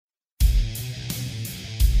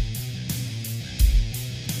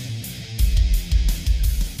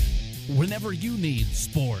Whenever you need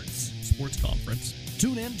sports conference,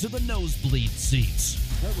 tune in to the Nosebleed Seats.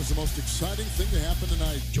 That was the most exciting thing to happen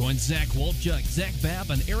tonight. Join Zach Wolchuk, Zach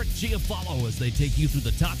Babb, and Eric Giafalo as they take you through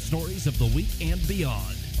the top stories of the week and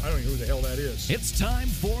beyond. I don't know who the hell that is. It's time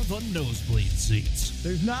for the Nosebleed Seats.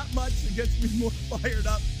 There's not much that gets me more fired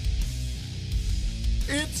up.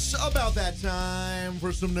 It's about that time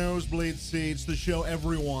for some Nosebleed Seats, the show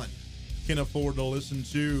everyone can afford to listen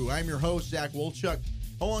to. I'm your host, Zach Wolchuk,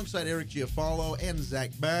 alongside Eric Giafalo and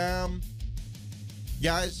Zach Babb.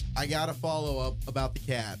 Guys, I got a follow-up about the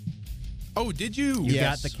cat. Oh, did you? You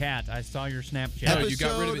Yes. got the cat. I saw your Snapchat. Oh, you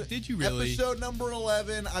got rid of it. Did you really? Episode number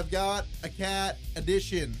 11, I've got a cat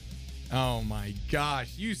edition. Oh, my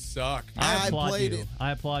gosh. You suck. I applaud played you. it.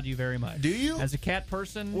 I applaud you very much. Do you? As a cat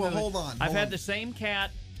person, Well, hold on. I've had the same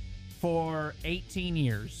cat for 18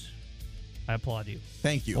 years. I applaud you.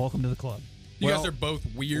 Thank you. Welcome to the club. You Well, guys are both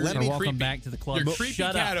weird let and me- Welcome creepy. back to the club. You're But creepy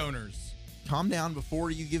shut cat up. owners. Calm down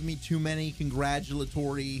before you give me too many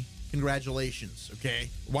congratulations, okay?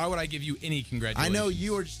 Why would I give you any I congratulations? know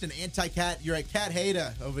you are just an anti-cat. You're a cat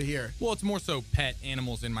hater over here. Well, it's more so pet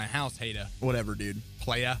animals in my house, Hada. Whatever, dude.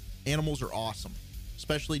 Playa. Animals are awesome,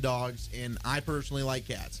 especially dogs, and I personally like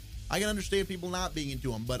cats. I can understand people not being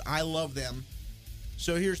into them, but I love them.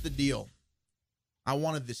 So here's the deal. I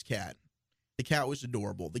wanted this cat. The cat was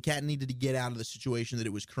adorable. The cat needed to get out of the situation that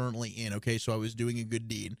it was currently in, okay? So I was doing a good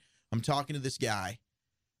deed. I'm talking to this guy,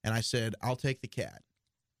 and I said, I'll take the cat.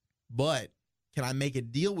 But can I make a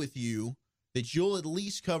deal with you that you'll at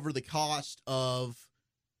least cover the cost of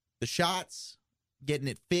the shots, getting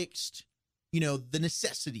it fixed, the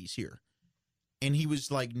necessities here? And he was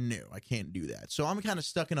like, no, I can't do that. So I'm kind of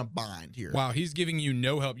stuck in a bind here. Wow, he's giving you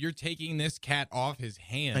no help. You're taking this cat off his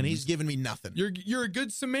hands. And he's giving me nothing. You're a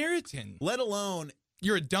good Samaritan. Let alone,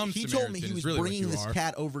 You're a dumb he Samaritan. told me he is was really what bringing you this are.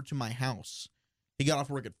 cat over to my house. He got off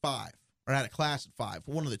work at 5, or had a class at 5,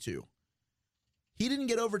 one of the two. He didn't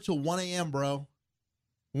get over till 1 a.m., bro.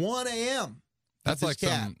 1 a.m. That's like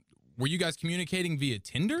cat. some. Were you guys communicating via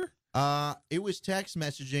Tinder? It was text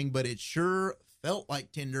messaging, but it sure felt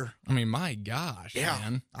like Tinder. I mean, my gosh,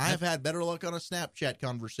 man. I have had better luck on a Snapchat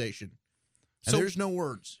conversation. And So- there's no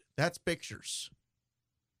words. That's pictures.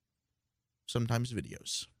 Sometimes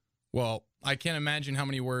videos. Well, I can't imagine how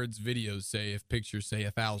many words videos say if pictures say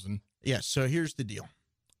 1,000. Yes, so here's the deal.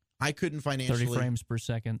 I couldn't financially... 30 frames per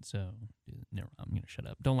second, so never, I'm going to shut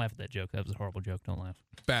up. Don't laugh at that joke. That was a horrible joke. Don't laugh.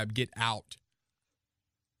 Bab, get out.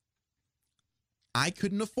 I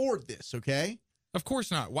couldn't afford this, okay? Of course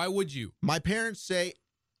not. Why would you? My parents say,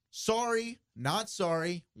 sorry, not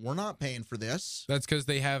sorry. We're not paying for this. That's because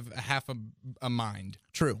they have half a mind.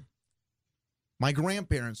 True. My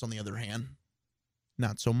grandparents, on the other hand,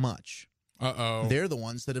 not so much. Uh-oh. They're the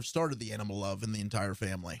ones that have started the animal love in the entire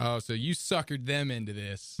family. Oh, so you suckered them into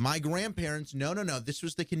this. My grandparents, no, this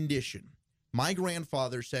was the condition. My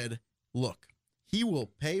grandfather said, look, he will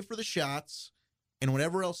pay for the shots and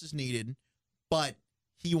whatever else is needed, but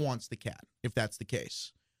he wants the cat, if that's the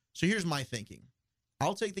case. So here's my thinking.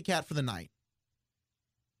 I'll take the cat for the night,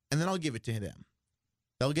 and then I'll give it to them.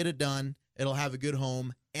 They'll get it done, it'll have a good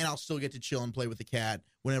home, and I'll still get to chill and play with the cat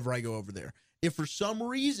whenever I go over there. If for some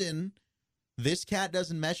reason this cat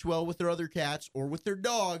doesn't mesh well with their other cats or with their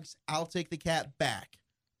dogs, I'll take the cat back.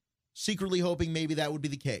 Secretly hoping maybe that would be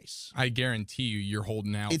the case. I guarantee you're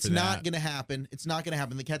holding out It's for that. not going to happen. It's not going to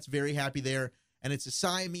happen. The cat's very happy there, and it's a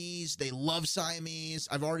Siamese. They love Siamese.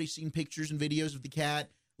 I've already seen pictures and videos of the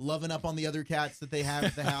cat loving up on the other cats that they have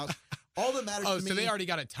at the house. All that matters to me... Oh, so they already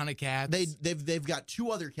got a ton of cats? They've got 2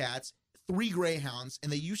 other cats, 3 greyhounds,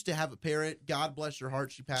 and they used to have a parrot. God bless her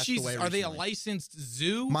heart, she passed away Are they a recently. licensed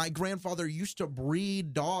zoo? My grandfather used to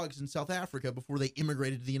breed dogs in South Africa before they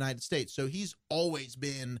immigrated to the United States. So he's always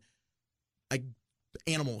been an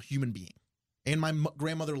animal human being. And my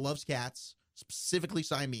grandmother loves cats, specifically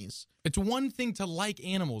Siamese. It's one thing to like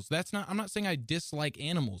animals. I'm not saying I dislike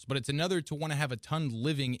animals, but it's another to want to have a ton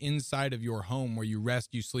living inside of your home where you rest,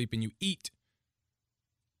 you sleep, and you eat.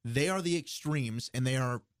 They are the extremes, and they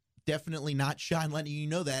are definitely not shy in letting you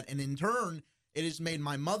know that. And in turn, it has made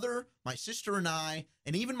my mother, my sister, and I,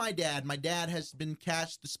 and even my dad has been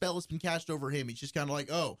cast, the spell has been cast over him. He's just kind of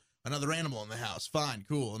like, oh, another animal in the house. Fine,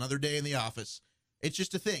 cool. Another day in the office. It's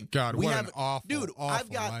just a thing. God, what an awful, dude, awful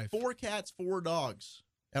I've got life. 4 cats, 4 dogs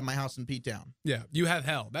at my house in P-Town. Yeah, you have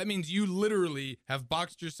hell. That means you literally have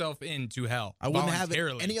boxed yourself into hell. I wouldn't have it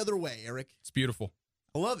voluntarily. any other way, Eric. It's beautiful.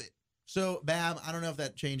 I love it. So, Bab, I don't know if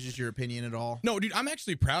that changes your opinion at all. No, dude, I'm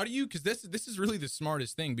actually proud of you because this is really the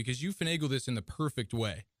smartest thing because you finagle this in the perfect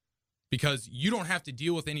way. Because you don't have to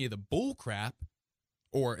deal with any of the bull crap,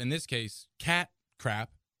 or in this case, cat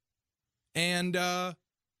crap. And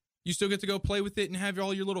You still get to go play with it and have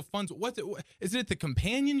all your little fun. Is it the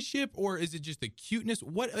companionship or is it just the cuteness?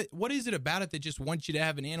 What is it about it that just wants you to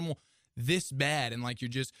have an animal this bad and like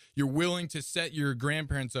you're willing to set your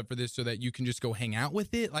grandparents up for this so that you can just go hang out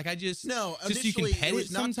with it? Like no, just you can initially pet it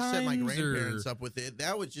was it not sometimes. to set my grandparents up with it.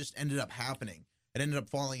 That was just ended up happening. It ended up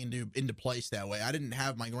falling into place that way. I didn't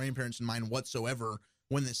have my grandparents in mind whatsoever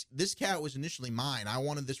when this cat was initially mine. I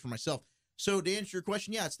wanted this for myself. So to answer your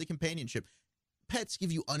question, yeah, it's the companionship. Pets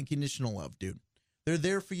give you unconditional love, dude. They're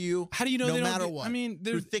there for you. How do you know no they don't matter what? I mean,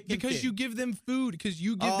 they're thick and because thin. you give them food, because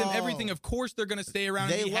you give them everything. Of course, they're going to stay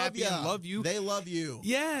around and be happy and love you. They love you.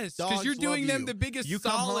 Yes, because Dogs you're doing love them you. the biggest You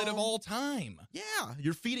come solid of home- all time. Yeah,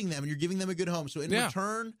 you're feeding them and you're giving them a good home. So in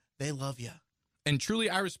return, they love you. And truly,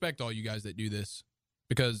 I respect all you guys that do this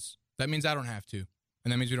because that means I don't have to.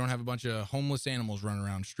 And that means we don't have a bunch of homeless animals running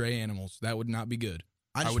around, stray animals. That would not be good.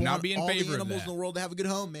 I would not want be in all favor the of animals that. in the world to have a good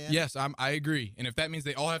home, man. Yes, I agree. And if that means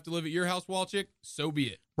they all have to live at your house, Wolchuk, so be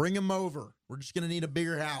it. Bring them over. We're just going to need a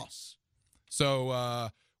bigger house. So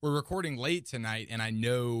we're recording late tonight, and I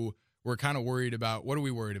know we're kind of worried about, what are we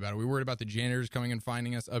worried about? Are we worried about the janitors coming and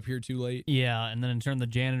finding us up here too late? Yeah, and then in turn, the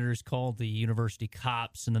janitors called the university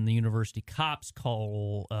cops, and then the university cops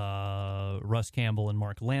call Russ Campbell and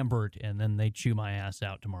Mark Lambert, and then they chew my ass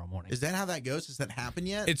out tomorrow morning. Is that how that goes? Has that happened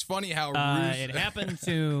yet? It's funny how it happened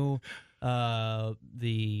to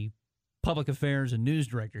the public affairs and news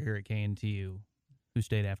director here at KNTU, who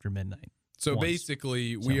stayed after midnight. So once.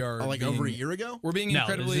 basically, we are over a year ago? We're being No,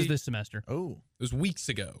 incredibly. this is this semester. Oh. It was weeks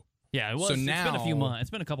ago. Yeah, it was. So It's been a few now- months. It's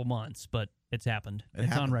been a couple months, but it's happened. It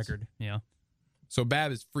It's on happens. record. Yeah. So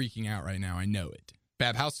Bab is freaking out right now. I know it.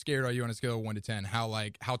 Bab, how scared are you on a scale of 1 to 10? How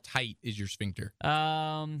tight is your sphincter?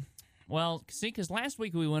 Well, see, because last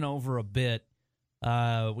week we went over a bit.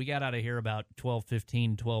 We got out of here about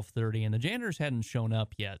 12:15, 12:30, and the janitors hadn't shown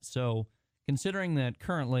up yet. So considering that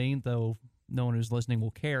currently, though no one who's listening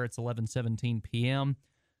will care, it's 11:17 p.m.,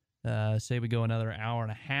 say we go another hour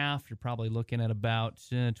and a half, you're probably looking at about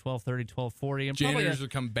 12:30, 12:40. And Janitors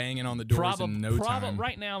would come banging on the doors in no time.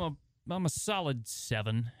 Right now, I'm a solid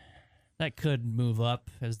 7. That could move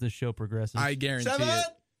up as this show progresses. I guarantee 7? it.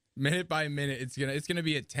 Minute by minute, it's gonna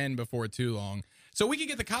be at 10 before too long. So we could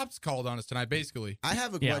get the cops called on us tonight, basically. I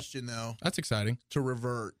have a Yeah. question, though, That's exciting. to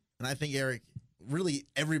revert. And I think, Eric, really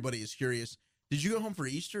everybody is curious. Did you go home for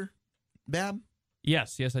Easter, Bab?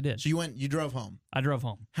 Yes, I did. So you drove home. I drove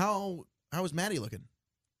home. How was Maddie looking?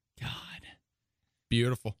 God.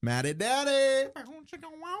 Beautiful. Maddie Daddy.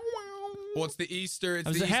 Well, it's the Easter. It's I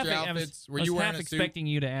was the half, Easter I was, outfits. Were I was you wearing half a suit? expecting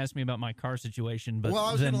you to ask me about my car situation, but Well,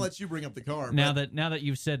 I was going then to let you bring up the car. now but that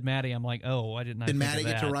you've said Maddie, I'm like, oh, I didn't. did think Maddie of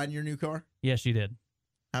get to that. ride in your new car? Yes, she did.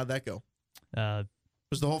 How'd that go? Uh,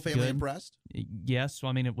 Was the whole family Good. impressed? yes,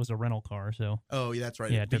 well, I mean it was a rental car, so Oh, yeah, that's right.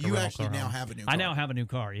 yeah. I But took a you rental actually car now home. have a new car. I now have a new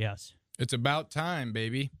car. Yes. It's about time,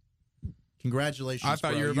 baby. Congratulations, I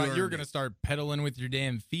thought bro. you were earned going to it. start pedaling with your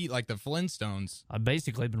damn feet like the Flintstones. I've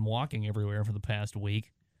basically been walking everywhere for the past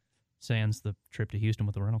week, sans the trip to Houston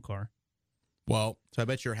with the rental car. Well, So I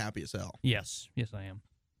bet you're happy as hell. Yes, I am.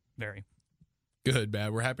 Very. good,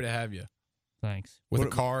 Bab. We're happy to have you Thanks. with What-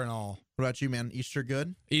 a car and all. What about you, man? Easter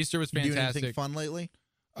good? Easter was You doing fantastic. anything fun lately?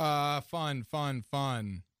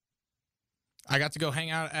 Fun. I got to go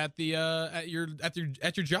hang out at the at your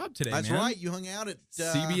job today. That's man. right. You hung out at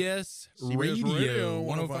CBS CBS Radio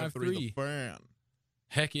 105.3 105.3. The Fan.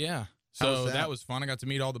 Heck yeah! How So was that? that was fun. I got to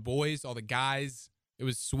meet all the boys, all the guys. It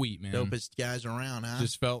was sweet, man. Dopest guys around, huh?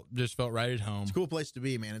 Just felt right at home. It's a cool place to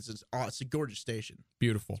be, man. It's a gorgeous station.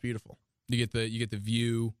 Beautiful. It's beautiful. You get the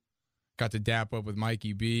view. Got to dap up with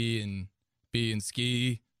Mikey B and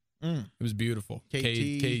Ski. Mm. It was beautiful.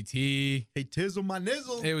 KT. KT. Hey, Tizzle, my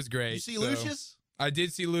nizzle. It was great. You see So, Lucius? I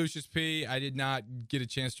did see Lucius P. I did not get a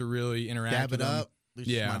chance to really interact Dab with it him. up.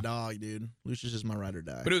 Lucius Yeah. is my dog, dude. Lucius is my ride or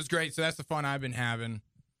die. But it was great. So that's the fun I've been having.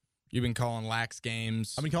 You've been calling lax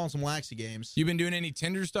games. I've been calling some Laxy games. You've been doing any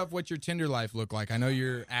Tinder stuff? What's your Tinder life look like? I know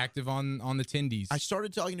you're active on the Tindies. I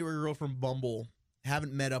started talking to a girl from Bumble.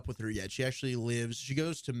 Haven't met up with her yet. She actually she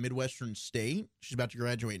goes to Midwestern State. She's about to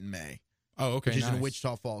graduate in May. Oh, okay. She's nice. in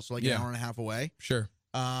Wichita Falls, so like Yeah. an hour and a half away. Sure.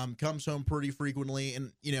 Comes home pretty frequently,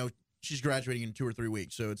 and she's graduating in 2 or 3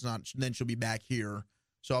 weeks, so it's not. Then she'll be back here,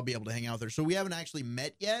 so I'll be able to hang out with her. So we haven't actually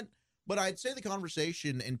met yet, but I'd say the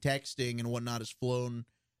conversation and texting and whatnot has flown.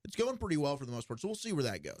 It's going pretty well for the most part, so we'll see where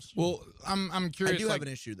that goes. Well, I'm curious. I do like, have an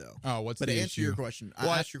issue though. Oh, what's But the to answer issue? your question, Well,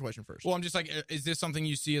 I'll ask your question first. Well, I'm just like, is this something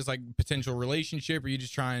you see as like potential relationship, or are you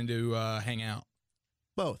just trying to hang out?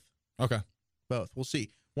 Both. Okay. We'll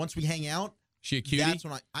see. Once we hang out, She a cutie? that's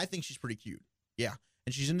when I think she's pretty cute. Yeah,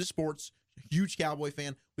 and she's into sports. Huge Cowboy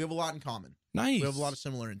fan. We have a lot in common. Nice. We have a lot of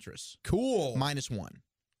similar interests. Cool. -1.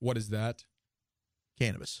 What is that?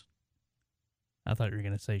 Cannabis. I thought you were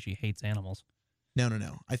going to say she hates animals. No.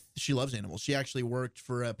 She loves animals. She actually worked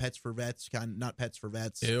for Pets for Vets, not Pets for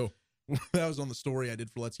Vets. Ew. That was on the story I did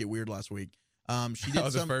for Let's Get Weird last week. She did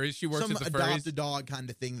the furries? She works some at the adopt furries? a dog kind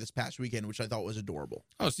of thing this past weekend, which I thought was adorable.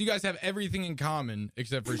 Oh, so you guys have everything in common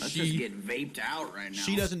except for Let's just get vaped out right now.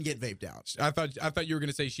 She doesn't get vaped out. I thought you were going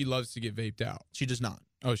to say she loves to get vaped out. She does not.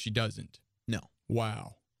 Oh, she doesn't. No.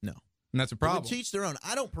 Wow. No. And that's a But problem. to each their own.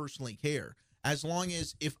 I don't personally care. As long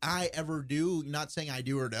as if I ever do, not saying I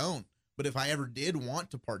do or don't, but if I ever did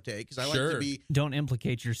want to partake, because I like to be... Don't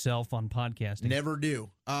implicate yourself on podcasting. Never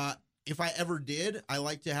do. If I ever did, I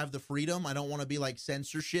like to have the freedom. I don't want to be like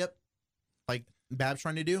censorship, like Bab's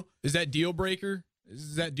trying to do. Is that deal breaker?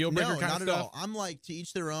 Is that deal breaker kind of stuff? No, not at all. I'm like, to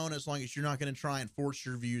each their own, as long as you're not going to try and force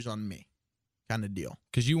your views on me kind of deal.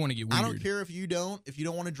 Because you want to get weird. I don't care if you don't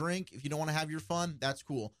want to drink, if you don't want to have your fun, that's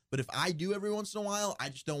cool. But if I do every once in a while, I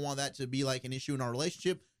just don't want that to be like an issue in our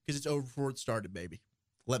relationship because it's over before it started, baby.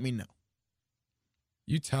 Let me know.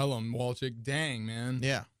 You tell him, Wolchuk. Dang, man.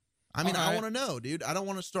 Yeah. I mean, All I right. want to know, dude. I don't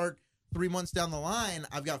want to start 3 months down the line.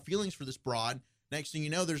 I've got feelings for this broad. Next thing you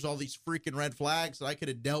know, there's all these freaking red flags that I could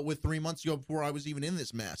have dealt with 3 months ago before I was even in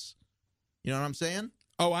this mess. You know what I'm saying?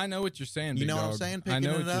 Oh, I know what you're saying, You big know what I'm dog. saying? I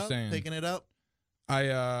know what it you're up, saying. Picking it up.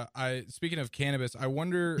 I speaking of cannabis, I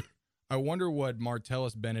wonder what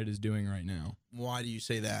Martellus Bennett is doing right now. Why do you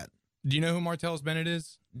say that? Do you know who Martellus Bennett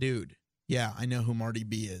is? Dude, yeah, I know who Marty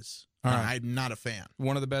B is. All right. I'm not a fan.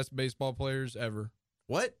 One of the best baseball players ever.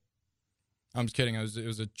 What? I'm just kidding. It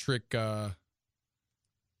was a trick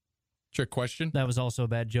question. That was also a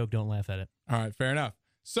bad joke. Don't laugh at it. All right, fair enough.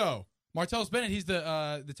 So Martellus Bennett, he's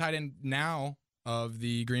the tight end now of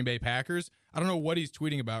the Green Bay Packers. I don't know what he's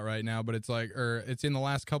tweeting about right now, but it's in the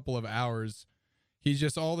last couple of hours. He's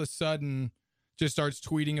just all of a sudden just starts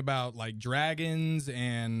tweeting about like dragons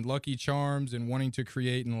and Lucky Charms and wanting to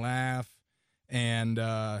create and laugh and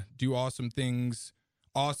do awesome things,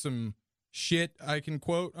 awesome shit. I can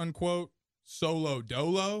quote unquote solo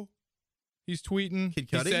dolo. He's tweeting. Kid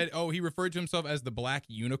He Cudi? said, he referred to himself as the Black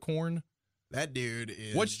Unicorn. That dude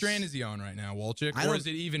is... What strand is he on right now, Wolchuk? I Or don't- is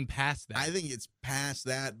it even past that? I think it's past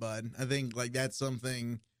that, bud. I think like that's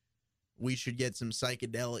something we should get some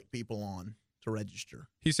psychedelic people on to register.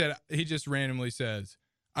 He just randomly says,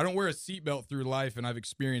 I don't wear a seatbelt through life, and I've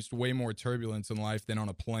experienced way more turbulence in life than on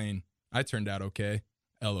a plane. I turned out okay.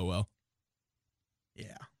 LOL.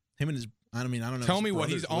 Yeah. Him and his... I don't know. Tell his me what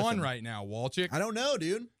brothers he's with on him. right now, Wolchuk. I don't know,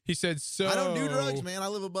 dude. He said, I don't do drugs, man. I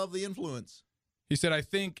live above the influence. He said, I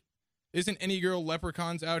think, isn't any girl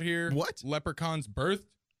leprechauns out here? What? Leprechauns birthed?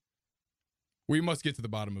 We must get to the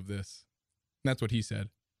bottom of this. And that's what he said.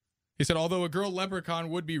 He said, although a girl leprechaun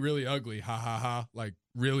would be really ugly, ha ha ha, like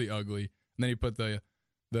really ugly. And then he put the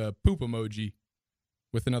poop emoji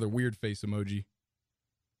with another weird face emoji.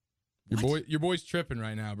 Your boy's tripping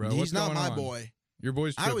right now, bro. He's What's not going my on? boy. Your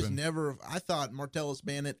boy's tripping. I thought Martellus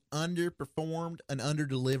Bennett underperformed and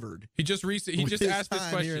underdelivered. He just with his asked this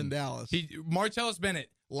time question. here in Dallas. Martellus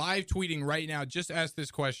Bennett live tweeting right now just asked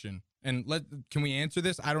this question. And can we answer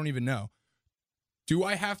this? I don't even know. Do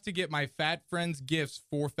I have to get my fat friends gifts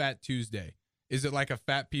for Fat Tuesday? Is it like a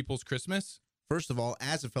fat people's Christmas? First of all,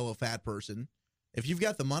 as a fellow fat person, if you've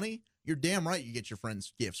got the money, you're damn right you get your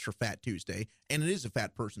friends gifts for Fat Tuesday, and it is a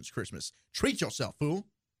fat person's Christmas. Treat yourself, fool.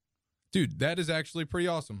 Dude, that is actually pretty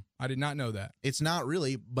awesome. I did not know that. It's not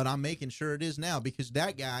really, but I'm making sure it is now because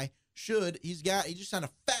that guy he just signed a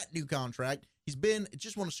fat new contract.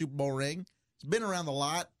 Just won a Super Bowl ring. He's been around the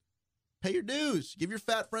lot. Pay your dues. Give your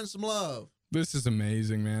fat friends some love. This is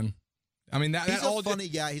amazing, man. I mean, He's that a all funny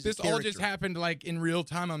guy. He's this a all character. just happened like in real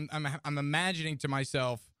time. I'm imagining to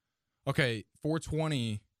myself, okay,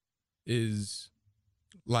 420 is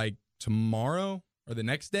like tomorrow or the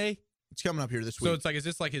next day. It's coming up here this week. So it's like, is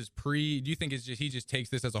this like his do you think he just takes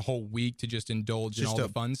this as a whole week to just indulge in all the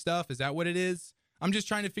fun stuff? Is that what it is? I'm just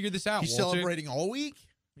trying to figure this out. He's Wolchuk. celebrating all week?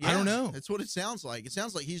 I don't know. That's what it sounds like. It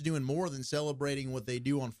sounds like he's doing more than celebrating what they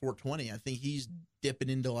do on 420. I think he's dipping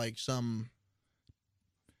into like some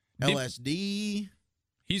LSD,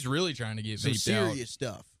 He's really trying to get some vaped out. serious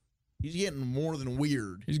stuff. He's getting more than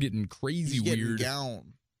weird. He's getting crazy He's getting weird.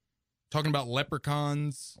 down. Talking about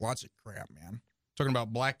leprechauns. Lots of crap, man. Talking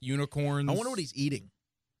about black unicorns. I wonder what he's eating.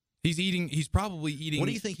 He's probably eating. What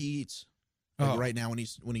do you think he eats right now when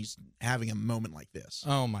he's having a moment like this?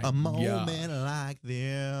 Oh my A moment God. like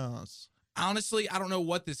this. Honestly, I don't know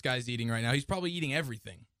what this guy's eating right now. He's probably eating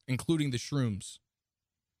everything, including the shrooms.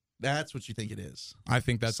 That's what you think it is. I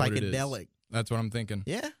think that's what it is. Psychedelic. That's what I'm thinking.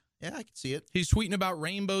 Yeah, I can see it. He's tweeting about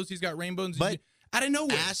rainbows. He's got rainbows. But Out of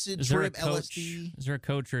nowhere. Acid Is there a trip, coach? LSD. Is there a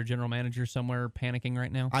coach or a general manager somewhere panicking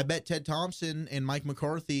right now? I bet Ted Thompson and Mike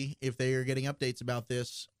McCarthy, if they are getting updates about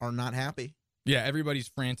this, are not happy. Yeah, everybody's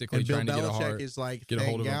frantically And Bill trying to get a Belichick heart. is like, Get a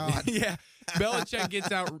hold thank of God. him. Yeah, Belichick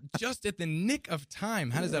gets out just at the nick of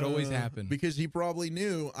time. How does that always happen? Because he probably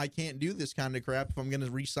knew I can't do this kind of crap if I'm going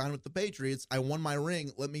to re-sign with the Patriots. I won my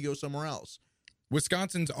ring. Let me go somewhere else.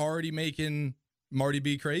 Wisconsin's already making Marty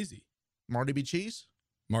B crazy. Marty B. Cheese?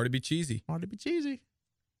 Marty B. Cheesy. Marty B. Cheesy.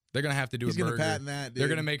 They're going to have to do He's a going burger. to patent that, dude. They're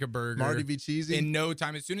going to make a burger. Marty B. Cheesy? In no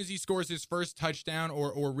time. As soon as he scores his first touchdown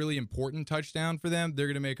or really important touchdown for them, they're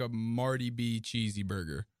going to make a Marty B. Cheesy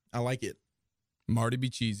burger. I like it. Marty B.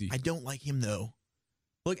 Cheesy. I don't like him, though.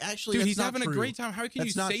 Look, actually, Dude, that's he's not having true. a great time. How can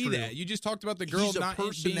That's you not say true. that? You just talked about the girl He's a not being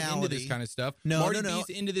into personality. this kind of stuff. No, Marty no.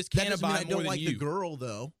 B's into this That doesn't mean I cannabis don't more than like you. the girl,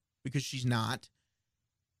 though, because she's not.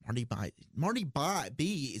 Marty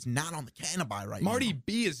B is not on the cannabis right Marty now.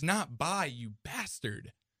 B is not bi, you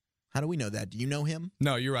bastard. How do we know that? Do you know him?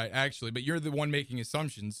 No, you're right, actually, but you're the one making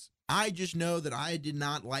assumptions. I just know that I did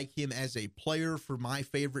not like him as a player for my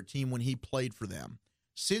favorite team when he played for them.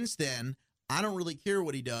 Since then, I don't really care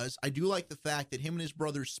what he does. I do like the fact that him and his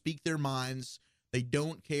brothers speak their minds. They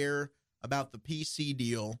don't care about the PC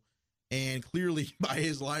deal. And clearly, by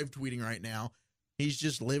his live tweeting right now, he's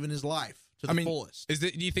just living his life to the fullest. Do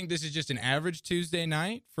you think this is just an average Tuesday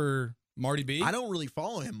night for Marty B? I don't really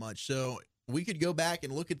follow him much, so we could go back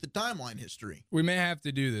and look at the timeline history. We may have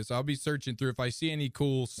to do this. I'll be searching through. If I see any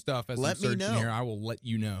cool stuff as Let I'm me searching know. here, I will let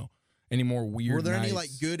you know. Any more weird Were there any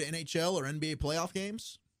nights? good NHL or NBA playoff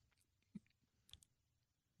games?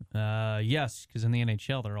 Yes, because in the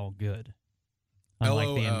NHL they're all good. Unlike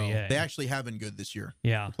the LOL. NBA. They actually have been good this year.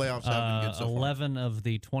 Yeah. The playoffs have been good so far. 11 of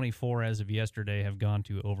the 24 as of yesterday have gone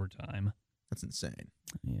to overtime. That's insane.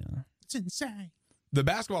 Yeah. It's insane. The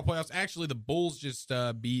basketball playoffs, actually, the Bulls just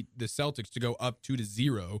beat the Celtics to go up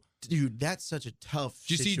 2-0. Dude, that's such a tough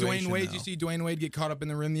Did you see situation, Dwayne Wade? though. Did you see Dwayne Wade get caught up in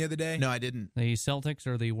the rim the other day? No, I didn't. The Celtics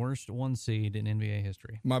are the worst one seed in NBA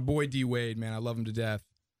history. My boy D Wade, man, I love him to death.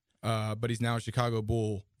 But he's now a Chicago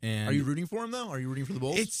Bull. And Are you rooting for him, though? Are you rooting for the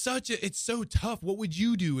Bulls? It's so tough. What would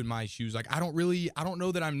you do in my shoes? Like, I don't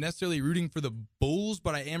know that I'm necessarily rooting for the Bulls,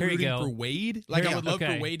 but I am Here you rooting go. for Wade. Like, Here I you would go. love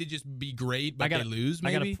Okay. for Wade to just be great, but they lose,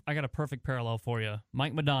 maybe? I got a perfect parallel for you.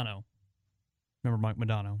 Mike Modano. Remember Mike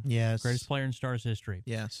Modano? Yes. Greatest player in Stars history.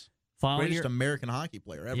 Yes. Final Greatest year, American hockey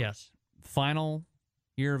player ever. Yes. Final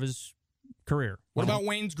year of his career. What Final- about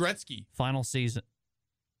Wayne's Gretzky, final season?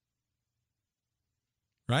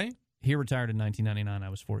 right? He retired in 1999. I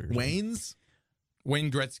was 4 years old. Wayne's? Wayne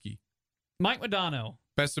Gretzky, Mike Modano.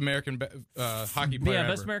 best American hockey player Yeah, ever.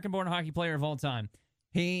 best American-born hockey player of all time.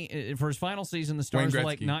 He for his final season, the Stars were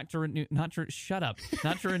like Gretzky. not to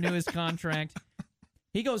renew his contract.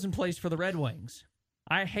 He goes and plays for the Red Wings.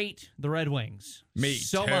 I hate the Red Wings Me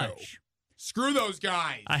so too. much. Screw those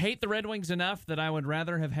guys. I hate the Red Wings enough that I would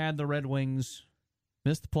rather have had the Red Wings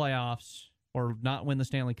miss the playoffs or not win the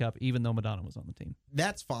Stanley Cup, even though Madonna was on the team.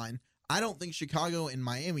 That's fine. I don't think Chicago and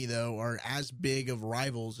Miami, though, are as big of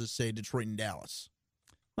rivals as, say, Detroit and Dallas.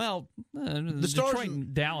 Well, The Stars Detroit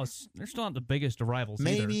and Dallas, they're still not the biggest of rivals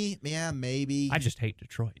either. Maybe. Yeah, maybe. I just hate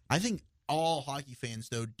Detroit. I think all hockey fans,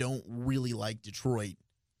 though, don't really like Detroit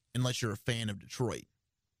unless you're a fan of Detroit.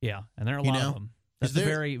 Yeah, and there are a You lot know? of them. That's Is a there-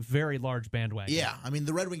 very, very large bandwagon. Yeah, I mean,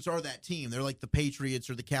 the Red Wings are that team. They're like the Patriots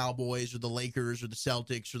or the Cowboys or the Lakers or the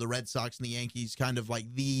Celtics or the Red Sox and the Yankees, kind of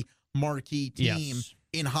like the marquee team Yes.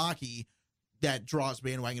 in hockey that draws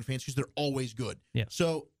bandwagon fans because they're always good. Yeah.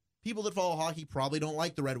 So people that follow hockey probably don't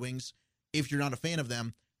like the Red Wings if you're not a fan of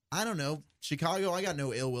them. I don't know. Chicago, I got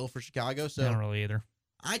no ill will for Chicago, I so don't really either.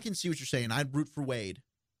 I can see what you're saying. I'd root for Wade,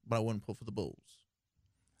 but I wouldn't pull for the Bulls.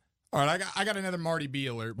 All right, I got another Marty B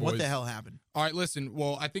alert, boys. What the hell happened? All right, listen.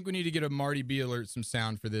 Well, I think we need to get a Marty B alert, some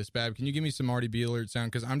sound for this. Bab, can you give me some Marty B alert sound?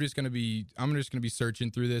 Because I'm just gonna be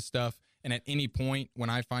searching through this stuff, and at any point when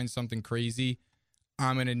I find something crazy,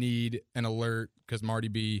 I'm gonna need an alert because Marty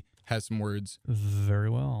B has some words Very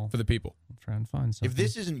well. for the people. I'll try and find something. If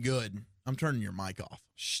this isn't good, I'm turning your mic off.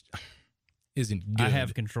 Isn't good. I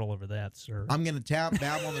have control over that, sir. I'm going to tap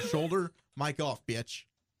Bab on the shoulder. Mic off, bitch.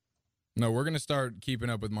 No, we're gonna start keeping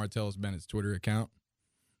up with Martellus Bennett's Twitter account.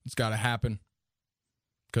 It's got to happen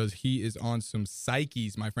because he is on some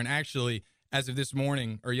psyches, my friend. Actually, as of this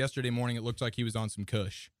morning or yesterday morning, it looked like he was on some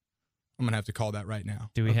Kush. I'm gonna have to call that right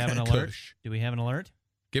now. Do we have an Okay. alert? Kush. Do we have an alert?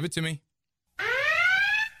 Give it to me.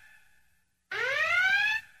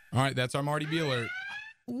 All right, that's our Marty B alert.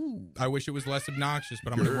 I wish it was less obnoxious,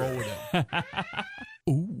 but I'm going to roll with it.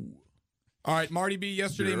 Ooh. All right, Marty B,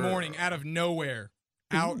 yesterday morning, out of nowhere,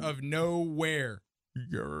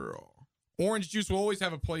 Girl. Orange juice will always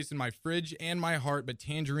have a place in my fridge and my heart, but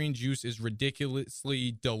tangerine juice is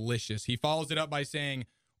ridiculously delicious. He follows it up by saying,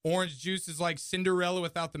 orange juice is like Cinderella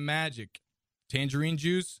without the magic. Tangerine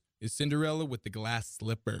juice is Cinderella with the glass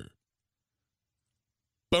slipper.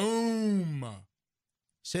 Boom.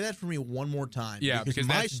 Say that for me one more time. Yeah, because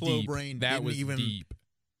my that's slow deep. brain That didn't was even deep.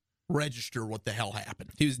 register what the hell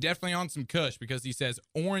happened. He was definitely on some kush because he says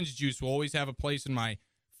orange juice will always have a place in my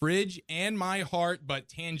fridge and my heart, but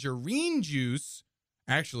tangerine juice,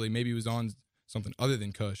 actually, maybe he was on something other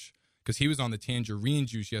than kush because he was on the tangerine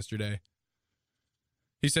juice yesterday.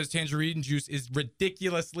 He says tangerine juice is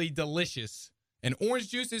ridiculously delicious, and orange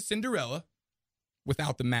juice is Cinderella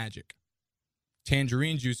without the magic.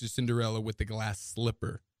 Tangerine juice is Cinderella with the glass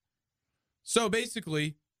slipper. So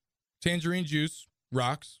basically, tangerine juice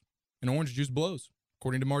rocks and orange juice blows,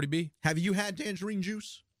 according to Marty B. Have you had tangerine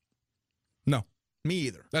juice? No. Me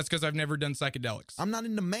either. That's because I've never done psychedelics. I'm not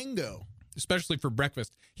into mango. Especially for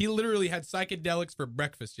breakfast. He literally had psychedelics for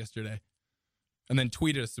breakfast yesterday and then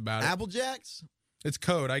tweeted us about it. Apple Jacks? It's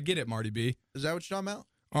code. I get it, Marty B. Is that what you're talking about?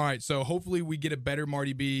 All right, so hopefully we get a better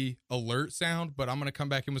Marty B alert sound, but I'm going to come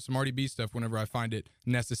back in with some Marty B stuff whenever I find it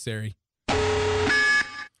necessary.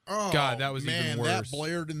 Oh, God, that was man, even worse. That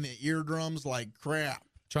blared in the eardrums like crap.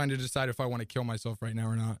 Trying to decide if I want to kill myself right now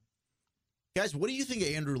or not. Guys, what do you think of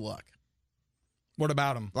Andrew Luck? What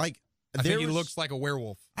about him? Like, I think he looks like a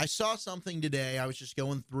werewolf. I saw something today. I was just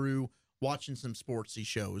going through watching some sportsy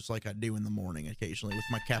shows like I do in the morning occasionally with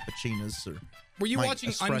my cappuccinos. Or were you my watching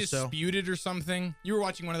espresso. Undisputed or something? You were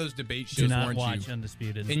watching one of those debate Do shows, not weren't watch you?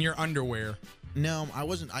 Undisputed. In your underwear. No, I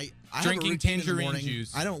wasn't. I have a Drinking routine in the tangerine morning.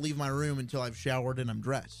 juice. I don't leave my room until I've showered and I'm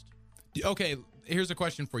dressed. Okay, here's a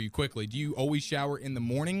question for you quickly. Do you always shower in the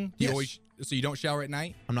morning? Do you Yes. always, so you don't shower at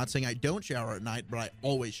night? I'm not saying I don't shower at night, but I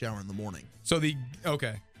always shower in the morning.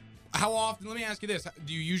 Okay. How often? Let me ask you this: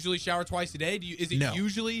 do you usually shower twice a day? Is it No.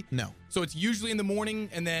 usually? No. So it's usually in the morning,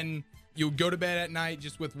 and then you'll go to bed at night,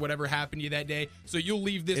 just with whatever happened to you that day. So you'll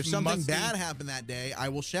leave this. If something musty, bad happened that day, I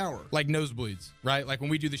will shower. like nosebleeds, right? Like when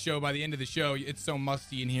we do the show, by the end of the show, it's so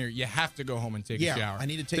musty in here, you have to go home and take a shower. I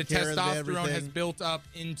need to take the care of testosterone everything. has built up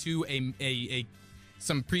into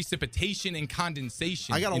some precipitation and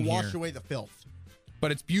condensation. I gotta in wash here. away the filth.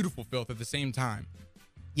 But it's beautiful filth at the same time,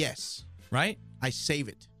 Yes, right? I save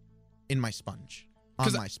it in my sponge,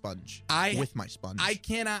 on my sponge, with my sponge. I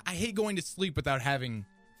hate going to sleep without having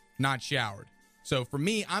not showered. So for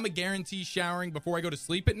me, I'm a guarantee showering before I go to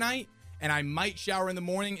sleep at night, and I might shower in the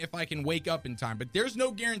morning if I can wake up in time. But there's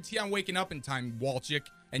no guarantee I'm waking up in time, Wolchuk,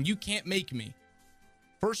 and you can't make me.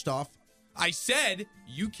 First off, I said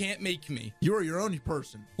you can't make me. you are your own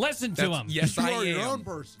person. Listen to him. Yes, you I are am. your own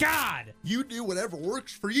person. God. You do whatever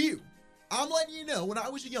works for you. I'm letting you know, when I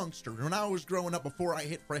was a youngster, when I was growing up before I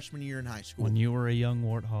hit freshman year in high school, When you were a young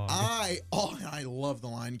warthog. I love the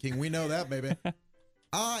Lion King. We know that, baby.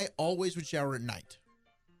 I always would shower at night.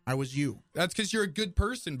 I was you. That's because you're a good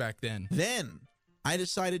person back then. Then I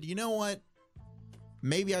decided, you know what?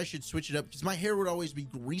 Maybe I should switch it up because my hair would always be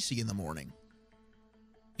greasy in the morning.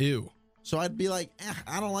 Ew. So I'd be like,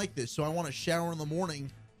 I don't like this. So I want to shower in the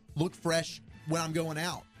morning, look fresh when I'm going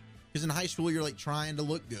out. Because in high school, you're like trying to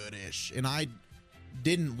look good-ish. And I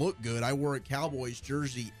didn't look good. I wore a Cowboys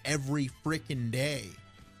jersey every freaking day.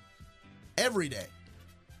 Every day.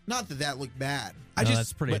 Not that that looked bad.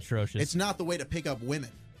 That's pretty but atrocious. It's not the way to pick up women.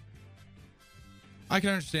 I can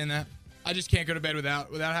understand that. I just can't go to bed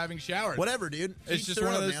without having showered. Whatever, dude. It's Each just their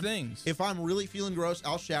one of own, those man. things. If I'm really feeling gross,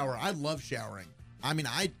 I'll shower. I love showering. I mean,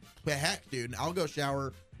 heck, dude, I'll go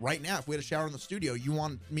shower right now. If we had a shower in the studio, you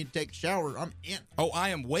want me to take a shower, I'm in. Oh, I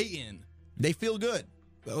am way in. They feel good.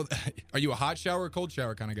 Oh, are you a hot shower or cold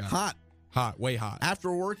shower kind of guy? Hot. Hot, way hot. After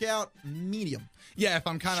a workout, medium. Yeah, if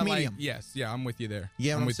I'm kind of like, Schmedium. yes, yeah, I'm with you there.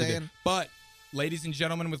 You know what I'm with you there. saying? But, ladies and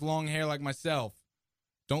gentlemen with long hair like myself,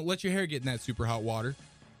 don't let your hair get in that super hot water,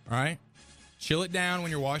 all right? Chill it down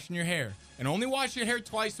when you're washing your hair. And only wash your hair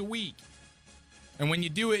twice a week. And when you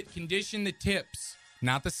do it, condition the tips,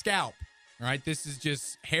 not the scalp, all right? This is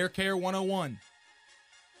just hair care 101.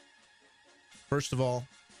 First of all,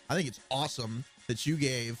 I think it's awesome that you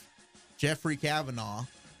gave Jeffrey Kavanaugh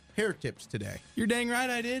hair tips today. You're dang right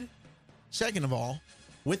I did. Second of all,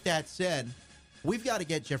 with that said, we've got to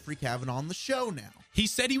get Jeffrey Kavanaugh on the show now. He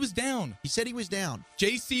said he was down. He said he was down.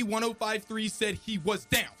 JC 1053 said he was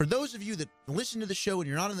down. For those of you that listen to the show and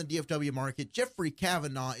you're not in the DFW market, Jeffrey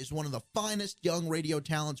Kavanaugh is one of the finest young radio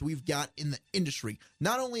talents we've got in the industry.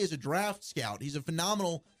 Not only as a draft scout, he's a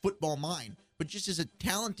phenomenal football mind, but just as a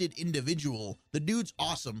talented individual, the dude's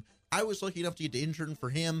awesome. I was lucky enough to get to intern for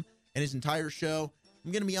him and his entire show.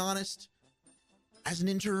 I'm going to be honest, as an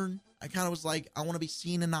intern, I kind of was like, I want to be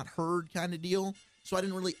seen and not heard kind of deal. So I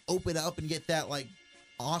didn't really open up and get that like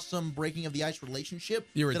awesome breaking of the ice relationship.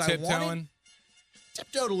 You were that tiptoeing?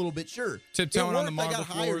 Tiptoed a little bit, sure. Tiptoeing on the marble I got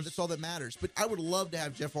hired, floors. that's all that matters. But I would love to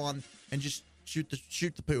have Jeff on and just shoot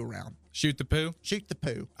the poo around. Shoot the poo? Shoot the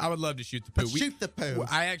poo. I would love to shoot the poo. Let's shoot the poo.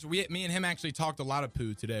 Me and him actually talked a lot of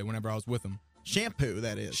poo today whenever I was with him. Shampoo,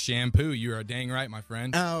 that is. Shampoo. You are dang right, my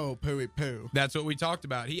friend. Oh, pooey poo. That's what we talked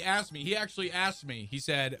about. He actually asked me. He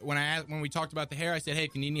said, when we talked about the hair, I said, hey,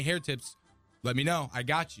 if you need any hair tips, let me know. I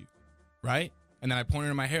got you. Right? And then I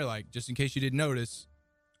pointed at my hair like, just in case you didn't notice,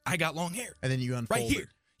 I got long hair. And then you unfold right here.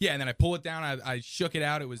 Yeah, and then I pull it down. I shook it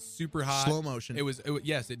out. It was super hot. Slow motion.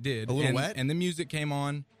 Yes, it did. A little wet? And the music came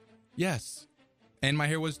on. Yes. And my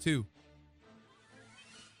hair was too.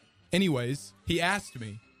 Anyways, he asked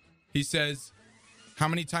me. He says, how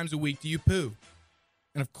many times a week do you poo?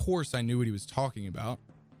 And of course I knew what he was talking about.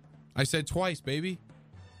 I said twice, baby.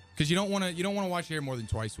 Because you don't want to wash your hair more than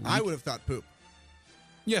twice a week. I would have thought poop.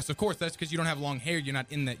 Yes, of course. That's because you don't have long hair. You're not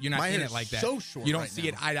in that. You're not in it like that. So short. You don't right see now.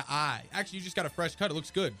 it eye to eye. Actually, you just got a fresh cut. It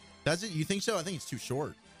looks good. Does it? You think so? I think it's too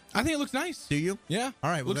short. I think it looks nice. Do you? Yeah.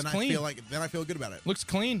 All right. Well, looks then clean. I feel good about it. Looks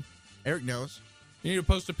clean. Eric knows. You need to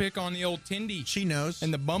post a pic on the old Tindy She knows.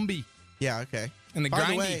 and the Bumby yeah. Okay. and the By grindy.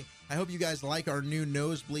 the way, I hope you guys like our new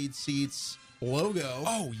Nosebleed Seats logo.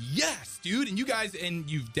 Oh yes, dude! And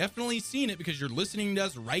you've definitely seen it because you're listening to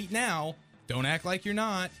us right now. Don't act like you're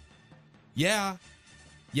not. Yeah,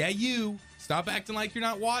 you. Stop acting like you're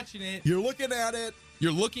not watching it. You're looking at it.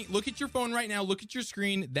 You're looking. Look at your phone right now. Look at your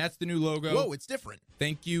screen. That's the new logo. Whoa, it's different.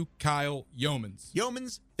 Thank you, Kyle Yeomans.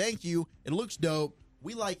 Yeomans, thank you. It looks dope.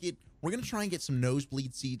 We like it. We're going to try and get some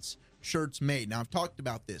Nosebleed Seats shirts made. Now, I've talked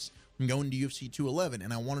about this. I'm going to UFC 211,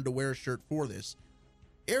 and I wanted to wear a shirt for this.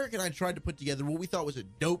 Eric and I tried to put together what we thought was a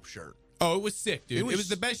dope shirt. Oh, it was sick, dude. It It was was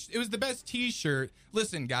the best. It was the best T-shirt.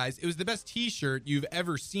 Listen, guys, it was the best T-shirt you've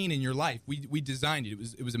ever seen in your life. We designed it.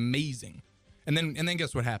 It was amazing. And then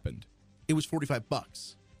guess what happened? It was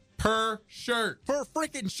 $45 Per shirt. for a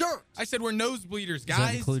freaking shirt. I said we're nosebleeders, Does that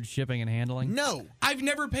guys. include shipping and handling? No, I've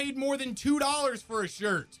never paid more than $2 for a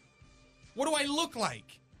shirt. What do I look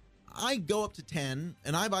like? I go up to 10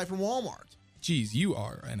 and I buy from Walmart. Jeez, you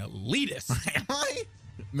are an elitist. Am I?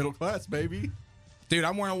 Middle class, baby. Dude,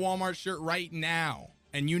 I'm wearing a Walmart shirt right now.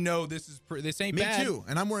 And you know this ain't Me bad. too.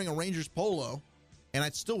 And I'm wearing a Rangers polo, and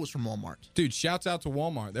it still was from Walmart. Dude, shouts out to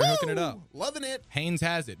Walmart. They're hooking it up. Woo! Loving it. Hanes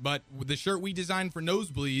has it. But the shirt we designed for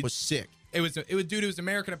Nosebleeds, Was sick. it was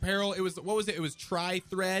American Apparel. It was, what was it? It was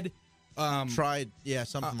tri-thread. Tried, yeah,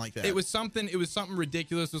 something like that. It was something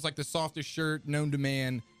ridiculous. It was like the softest shirt known to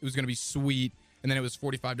man. It was going to be sweet. And then it was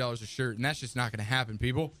 $45 a shirt. And that's just not going to happen,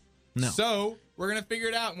 people. No. So we're going to figure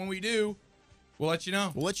it out. And when we do, we'll let you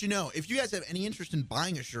know. We'll let you know. If you guys have any interest in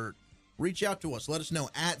buying a shirt, reach out to us. Let us know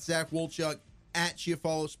at Zach Wolchuk, at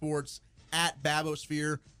Chiafalo Sports, at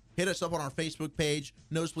Babosphere. Hit us up on our Facebook page,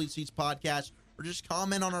 Nosebleed Seats Podcast, or just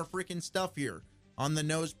comment on our freaking stuff here on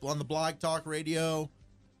the Blog Talk Radio,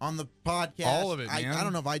 on the podcast. All of it, man. I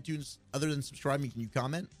don't know if iTunes, other than subscribing, can you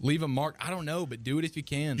comment? Leave a mark. I don't know, but do it if you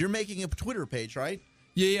can. You're making a Twitter page, right?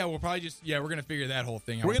 Yeah, we'll probably we're going to figure that whole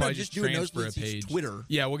thing out. We're We'll gonna probably just do a transfer Nosebleed Seats page. Twitter.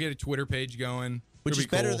 Yeah, we'll get a Twitter page going. Which It'll is be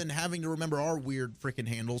better cool. than having to remember our weird freaking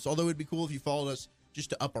handles. Although it'd be cool if you followed us just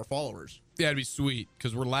to up our followers. Yeah, it'd be sweet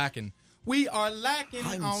because we're lacking. We are lacking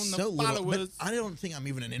I'm on so the little, but followers. I don't think I'm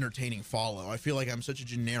even an entertaining follow. I feel like I'm such a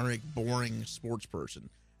generic, boring sports person,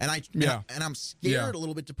 and I'm scared a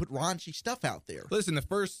little bit to put raunchy stuff out there. Listen, the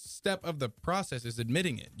first step of the process is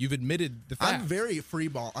admitting it. You've admitted the fact. I'm very free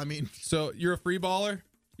ball. I mean, So you're a free baller?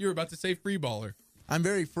 You were about to say free baller. I'm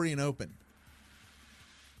very free and open.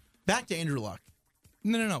 Back to Andrew Luck.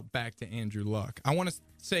 No. Back to Andrew Luck. I want to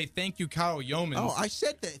say thank you, Kyle Yeomans. Oh, I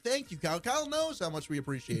said that. Thank you, Kyle. Kyle knows how much we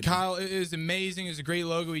appreciate it. Kyle is amazing. It's a great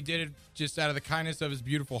logo. He did it just out of the kindness of his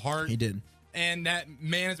beautiful heart. He did. And that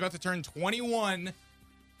man is about to turn 21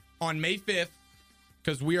 on May 5th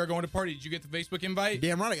because we are going to party. Did you get the Facebook invite?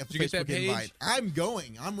 Damn right, I got the Did you get Facebook that page? invite. I'm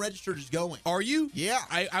going. I'm registered as going. Are you? Yeah.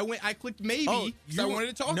 I went. I clicked maybe because I wanted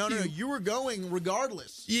to talk to you. No, you were going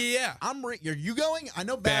regardless. Yeah. Are you going? I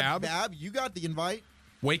know Bab. Bab, you got the invite.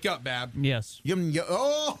 Wake up, Bab. Yes.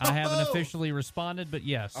 Oh, I haven't officially responded, but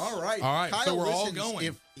yes. All right. All right, Kyle so we're all listens. going.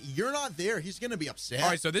 If you're not there, he's going to be upset. All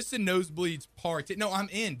right, so this is a Nosebleeds part. No, I'm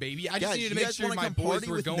in, baby. I just guys, needed to you make guys sure wanna my come boys party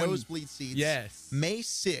were with going. Nosebleed Seats? Yes. May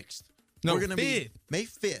 6th. No, we're gonna be 5th. May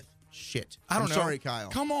 5th. Shit. I don't I'm know. sorry, Kyle.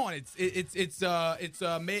 Come on, it's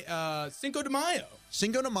Cinco de Mayo.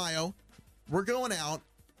 Cinco de Mayo. We're going out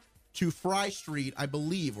to Fry Street, I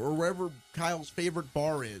believe, or wherever Kyle's favorite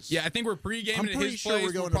bar is. Yeah, I think we're pre-gaming I'm at pretty his sure place.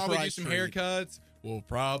 we're going we'll to probably Fry do some Street. haircuts. We'll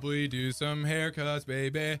probably do some haircuts,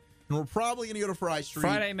 baby. And we're probably going to go to Fry Street.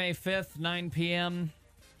 Friday, May 5th, 9 p.m.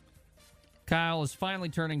 Kyle is finally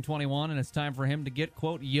turning 21, and it's time for him to get,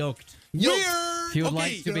 quote, yoked. Weird! If you would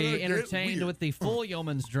like to be Get entertained weird. with the full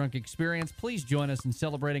Yeoman's Drunk experience, please join us in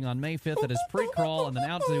celebrating on May 5th at his pre-crawl and then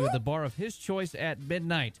out to the bar of his choice at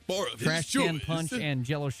midnight. Bar of his Trash can choice. punch and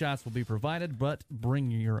Jello shots will be provided, but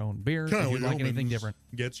bring your own beer if you'd like anything different.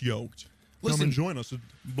 Gets yoked. Listen, Come and join us.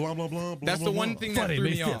 Blah, blah, blah, blah, That's blah, the one blah. thing that Friday, threw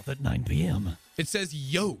May me 5th off. at 9 p.m. It says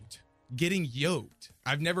yoked. Getting yoked.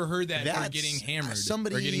 I've never heard that for That's getting hammered.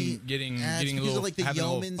 somebody or getting it's a because little, of like the having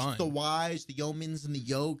a little yeomans, fun. the wives, the yeomans, and the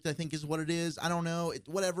yoked. I think is what it is. I don't know.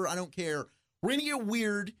 Whatever. I don't care. We're gonna get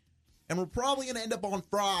weird, and we're probably gonna end up on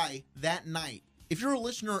Fry that night. If you're a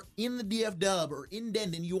listener in the DF Dub or in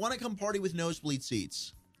Denton, you want to come party with Nosebleed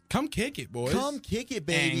Seats. Come kick it, boys. Come kick it,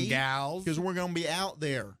 baby, and gals. because we're gonna be out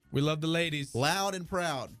there, We love the ladies. loud and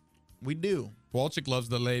proud. We do. Wolchuk loves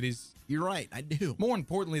the ladies. You're right. I do. More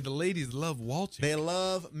importantly, the ladies love Wolchuk. They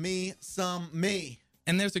love me some me.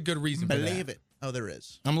 And there's a good reason for that. Believe it. Oh, there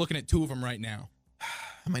is. I'm looking at two of them right now.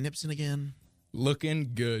 Am I nipsing again?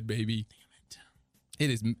 Looking good, baby. It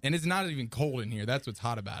is, and it's not even cold in here. That's what's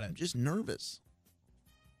hot about it. I'm just nervous.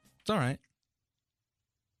 It's all right.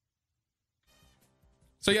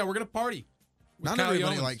 So yeah, we're gonna party. with Not Kyle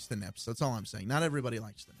everybody Yeomans. likes the nips. That's all I'm saying. Not everybody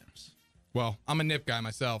likes the nips. Well, I'm a nip guy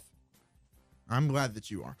myself. I'm glad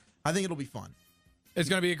that you are. I think it'll be fun. It's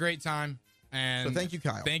gonna be a great time. And So thank you,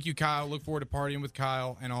 Kyle. Thank you, Kyle. Look forward to partying with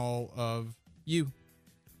Kyle and all of you.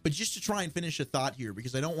 But just to try and finish a thought here,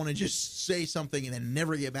 because I don't want to just say something and then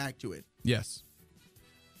never get back to it. Yes.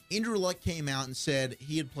 Andrew Luck came out and said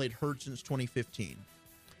he had played hurt since 2015.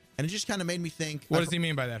 And it just kind of made me think. What does he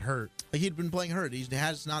mean by that? Hurt? He'd been playing hurt. He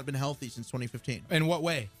has not been healthy since 2015. In what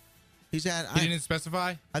way? He's had. He didn't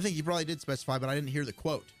specify. I think he probably did specify, but I didn't hear the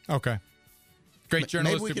quote. Okay. Great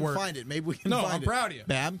journalistic Maybe we can work. find it. Maybe we can No, find I'm it. proud of you.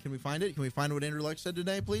 Bab, can we find it? Can we find what Andrew Luck said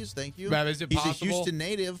today, please? Thank you. Bab, is it He's possible? a Houston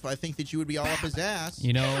native. I think that you would be all up his ass.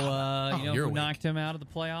 You know, you're who awake. knocked him out of the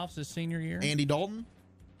playoffs his senior year? Andy Dalton,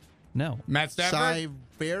 No. Matt Stafford. Cy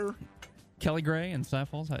Fair, Kelly Gray and Cy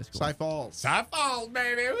Falls High School. Cy Falls, Cy Falls,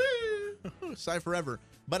 baby. Woo! Cy Forever.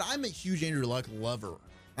 But I'm a huge Andrew Luck lover.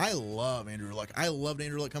 I love Andrew Luck. I loved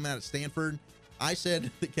Andrew Luck coming out of Stanford. I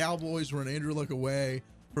said the Cowboys were an Andrew Luck away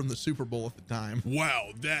from the Super Bowl at the time.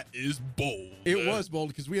 Wow, that is bold. It was bold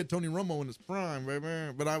because we had Tony Romo in his prime,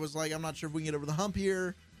 baby. But I was like, I'm not sure if we can get over the hump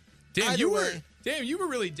here. Damn, Either you way, were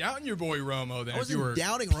really doubting your boy Romo then. I wasn't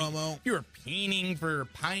doubting Romo. You were pining for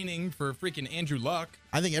freaking Andrew Luck.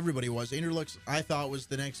 I think everybody was. Andrew Luck, I thought, was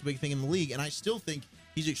the next big thing in the league, and I still think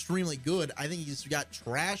he's extremely good. I think he's got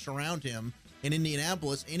trash around him in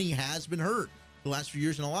Indianapolis, and he has been hurt the last few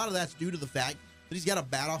years, and a lot of that's due to the fact that he's got a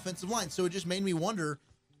bad offensive line. So it just made me wonder,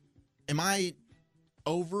 am I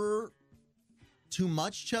over too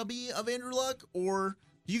much chubby of Andrew Luck, or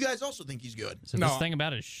do you guys also think he's good? So No. this thing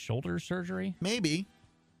about his shoulder surgery? Maybe.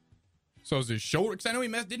 So is his shoulder? Because I know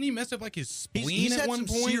didn't he mess up like his spleen He's at had one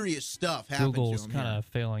some point? serious stuff happen Google's to him. kind of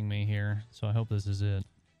failing me here, so I hope this is it.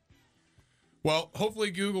 Well,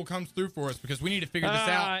 hopefully Google comes through for us because we need to figure this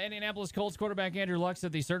out. Indianapolis Colts quarterback Andrew Luck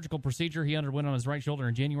said the surgical procedure he underwent on his right shoulder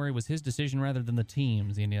in January was his decision rather than the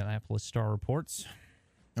team's. The Indianapolis Star reports.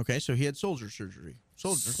 Okay, so he had soldier surgery.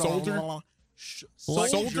 Soldier?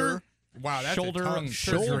 Soldier? Wow, that's Shoulder a tongue.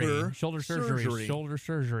 surgery. Shoulder Shoulder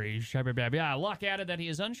surgery. Yeah, Luck added that he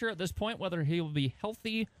is unsure at this point whether he will be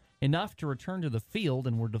healthy enough to return to the field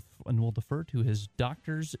and will defer to his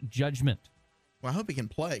doctor's judgment. Well, I hope he can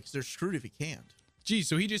play because they're screwed if he can't. Geez,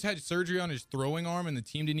 so he just had surgery on his throwing arm and the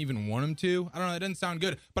team didn't even want him to? I don't know. That doesn't sound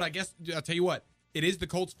good. But I guess I'll tell you what. It is the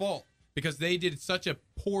Colts' fault because they did such a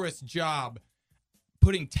porous job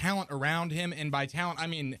putting talent around him. And by talent, I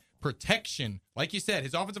mean protection. Like you said,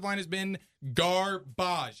 his offensive line has been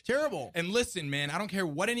garbage. Terrible. And listen, man, I don't care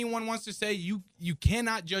what anyone wants to say. You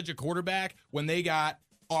cannot judge a quarterback when they got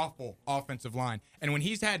awful offensive line. And when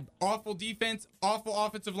he's had awful defense, awful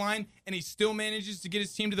offensive line, and he still manages to get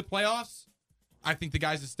his team to the playoffs, I think the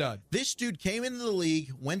guy's a stud. This dude came into the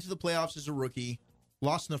league, went to the playoffs as a rookie,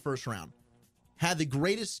 lost in the first round. Had the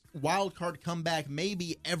greatest wild card comeback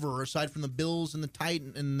maybe ever, aside from the Bills and the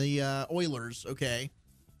Titans and the Oilers, okay?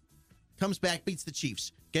 Comes back, beats the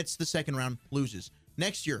Chiefs, gets to the second round, loses.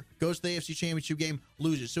 Next year, goes to the AFC Championship game,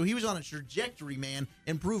 loses. So he was on a trajectory, man,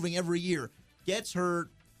 improving every year. Gets hurt.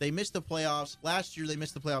 They missed the playoffs. Last year, they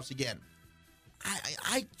missed the playoffs again.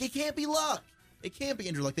 It can't be Luck. It can't be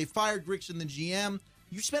Andrew Luck. They fired Grigson, the GM.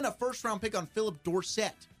 You spent a first-round pick on Philip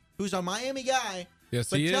Dorsett, who's a Miami guy Yes,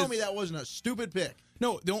 but he tell is. me that wasn't a stupid pick.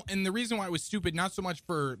 No, and the reason why it was stupid, not so much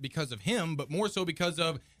because of him, but more so because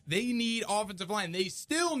of they need offensive line. They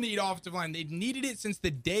still need offensive line. They've needed it since the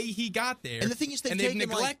day he got there. And the thing is, they've they've taken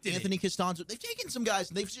neglected like Anthony Costanzo. They've taken some guys,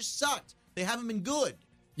 and they've just sucked. They haven't been good.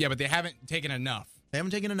 Yeah, but they haven't taken enough. They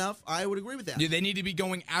haven't taken enough. I would agree with that. Yeah, they need to be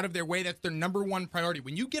going out of their way. That's their number one priority.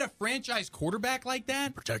 When you get a franchise quarterback like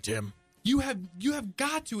that, Protect him. you have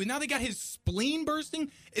got to. And now they got his spleen bursting.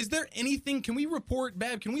 Is there anything? Can we report,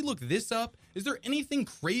 Bab? Can we look this up? Is there anything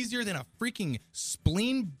crazier than a freaking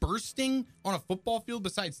spleen bursting on a football field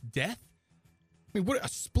besides death? I mean, what, a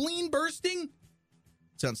spleen bursting?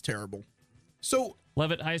 Sounds terrible. So,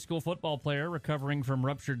 Leavitt High School football player recovering from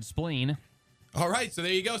ruptured spleen. all right, so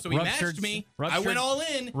there you go. So he matched me. I went all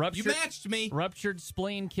in. You matched me. Ruptured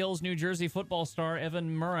spleen kills New Jersey football star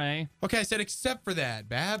Evan Murray. Okay, I said except for that,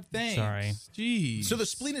 Bab. Thanks. Sorry. Jeez. So the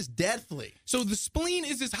spleen is deathly. So the spleen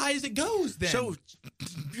is as high as it goes then. So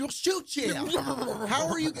you'll shoot you. How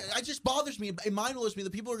are you? It just bothers me. It mindless me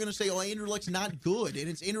that people are going to say, "Oh, Andrew Luck's not good," and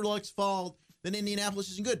it's Andrew Luck's fault. Then Indianapolis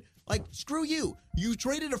isn't good. Like, screw you. You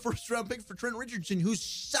traded a first-round pick for Trent Richardson, who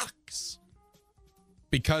sucks.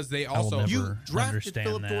 because they also never You drafted understand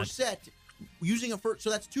Philip that. Dorsett using a first, so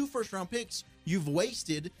that's 2 first-round picks you've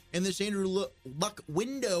wasted in this Andrew Luck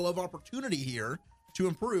window of opportunity here to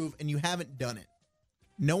improve, and you haven't done it.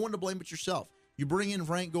 No one to blame but yourself. You bring in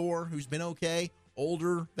Frank Gore, who's been okay,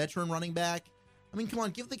 older, veteran running back. I mean, come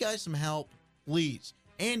on, give the guy some help, please.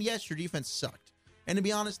 And yes, your defense sucked. And to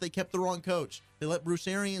be honest, they kept the wrong coach. They let Bruce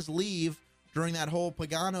Arians leave during that whole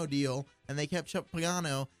Pagano deal, and they kept Chuck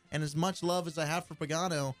Pagano. And as much love as I have for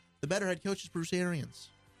Pagano, the better head coach is Bruce Arians.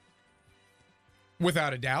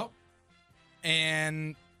 without a doubt.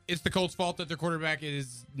 And it's the Colts' fault that their quarterback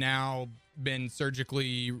is now been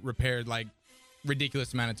surgically repaired like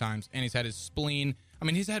ridiculous amount of times, and he's had his spleen. I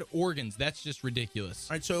mean, he's had organs. That's just ridiculous.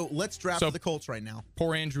 All right, so let's draft for the Colts right now.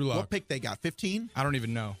 Poor Andrew Luck. What pick they got? 15? I don't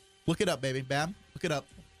even know. Look it up, baby. Bab, look it up.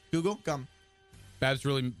 Google, come. Bab's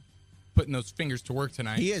really putting those fingers to work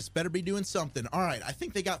tonight. He is. Better be doing something. All right, I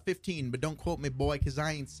think they got 15, but don't quote me, boy, because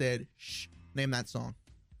I ain't said, shh, name that song.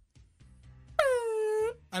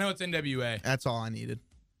 I know it's NWA. That's all I needed.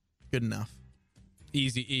 Good enough.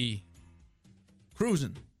 Easy E.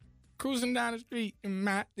 Cruising. Cruising down the street in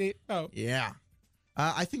my Yeah.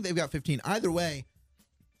 I think they've got 15. Either way,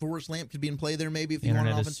 Forrest Lamp could be in play there maybe if you want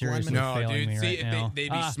an Internet is offensive lineman. seriously No, failing dude, me see, right if now.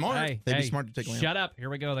 they'd be smart. They'd be Hey, smart to take Lamp. Shut up. Here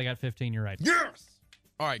we go. They got 15. You're right. Yes!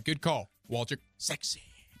 All right, good call, Wolchuk. Sexy.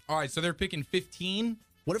 All right, so they're picking 15.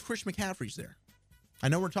 What if Chris McCaffrey's there? I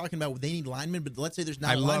know we're talking about they need linemen, but let's say there's not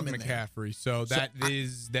I a love lineman there. McCaffrey, so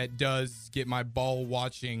that does get my ball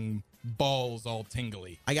watching balls all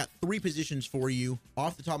tingly. I got 3 positions for you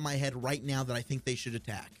off the top of my head right now that I think they should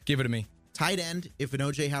attack. Give it to me. Tight end, if an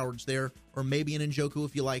O.J. Howard's there, or maybe an Njoku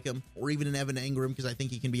if you like him, or even an Evan Ingram because I think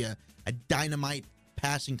he can be a dynamite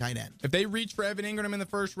passing tight end. If they reach for Evan Ingram in the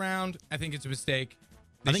first round, I think it's a mistake.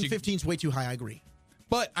 I think 15 is way too high. I agree.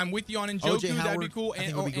 But I'm with you on Njoku. O.J. That'd be Howard, cool. I think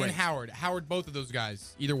And, would be great. and Howard, both of those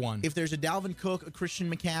guys. Either one. If there's a Dalvin Cook, a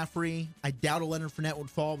Christian McCaffrey, I doubt a Leonard Fournette would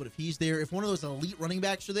fall, but if he's there, if one of those elite running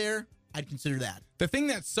backs are there, I'd consider that. The thing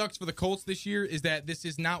that sucks for the Colts this year is that this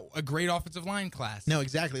is not a great offensive line class. No,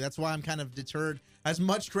 exactly. That's why I'm kind of deterred. As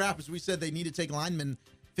much crap as we said they need to take linemen,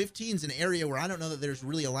 15 is an area where I don't know that there's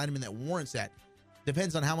really a lineman that warrants that.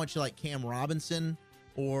 Depends on how much you like Cam Robinson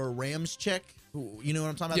or Ramczyk. You know what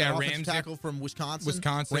I'm talking about? Yeah, That offensive Ramczyk. tackle from Wisconsin.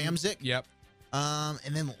 Ramczyk. Yep.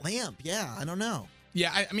 And then Lamp. Yeah, I don't know. Yeah,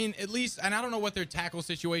 I mean, at least, and I don't know what their tackle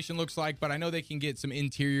situation looks like, but I know they can get some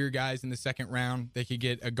interior guys in the second round. They could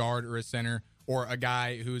get a guard or a center or a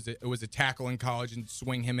guy who was a tackle in college and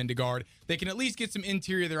swing him into guard. They can at least get some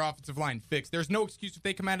interior of their offensive line fixed. There's no excuse if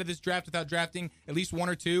they come out of this draft without drafting at least 1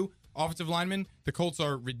 or 2 offensive linemen. The Colts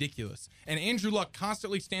are ridiculous. And Andrew Luck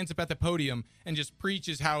constantly stands up at the podium and just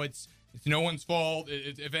preaches how it's no one's fault.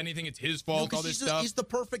 If anything, it's his fault, No, all this he's stuff. He's the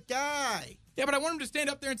perfect guy. Yeah, but I want him to stand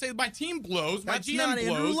up there and say, my team blows, my That's GM not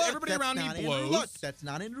Andrew blows, Luck. everybody That's around not me Andrew blows. Luck. That's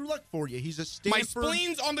not Andrew Luck for you. He's a My Stanford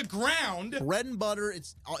spleen's on the ground. bread and butter.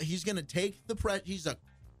 He's going to take the press. He's a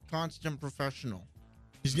constant professional.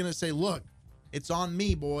 He's going to say, look, it's on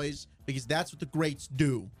me, boys, because that's what the greats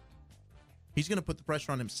do. He's going to put the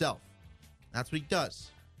pressure on himself. That's what he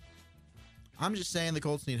does. I'm just saying the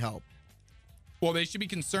Colts need help. Well, they should be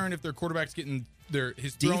concerned if their quarterback's getting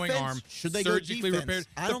his throwing Defense? arm Should they go surgically defense? repaired.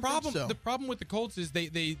 I don't think so. The problem with the Colts is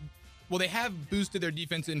they have boosted their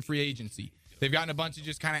defense in free agency. They've gotten a bunch of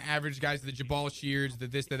just kind of average guys, the Jabal Shears, the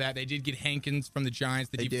this, the that. They did get Hankins from the Giants,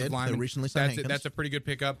 the They defensive did. lineman. They recently signed That's Hankins. That's a pretty good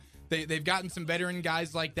pickup. They've gotten some veteran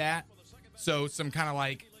guys like that. So some kind of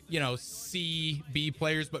like C, B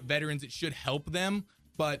players, but veterans. It should help them,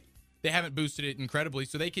 but they haven't boosted it incredibly,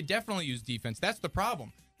 so they could definitely use defense. That's the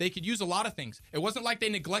problem. They could use a lot of things. It wasn't like they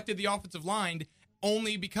neglected the offensive line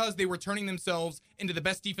only because they were turning themselves into the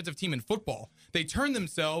best defensive team in football. They turned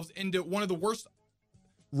themselves into one of the worst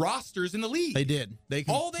rosters in the league. They did.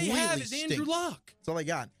 All they have is Andrew Luck. That's all they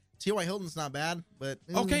got. T.Y. Hilton's not bad, but...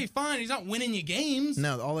 Okay, fine. He's not winning you games.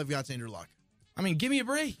 No, all they've got is Andrew Luck. I mean, give me a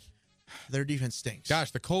break. Their defense stinks.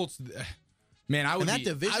 Gosh, the Colts... Man, I would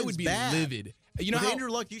be bad. livid. You know With how Andrew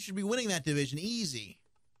Luck, you should be winning that division easy.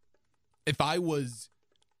 if I was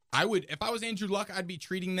Andrew Luck, I'd be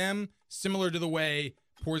treating them similar to the way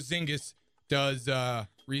Porzingis does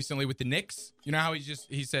recently with the Knicks. You know how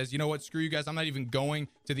he says, you know what, screw you guys, I'm not even going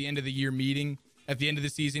to the end of the year meeting. At the end of the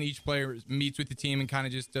season, each player meets with the team and kind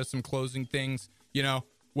of just does some closing things.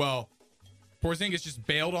 Well, Porzingis just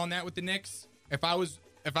bailed on that with the Knicks. If I was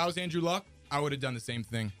Andrew Luck, I would have done the same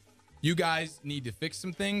thing. You guys need to fix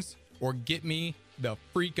some things or get me the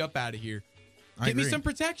freak up out of here. Get me some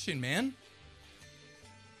protection, man.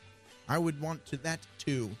 I would want that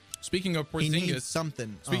too. Speaking of Porzingis, he needs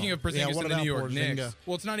something. Speaking of Porzingis and the New York Porzingis? Knicks,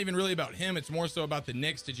 well, it's not even really about him. It's more so about the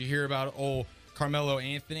Knicks. Did you hear about old Carmelo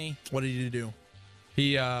Anthony? What did he do?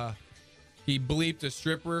 He bleeped a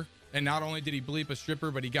stripper, and not only did he bleep a stripper,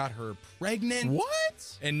 but he got her pregnant.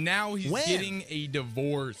 What? And now he's getting a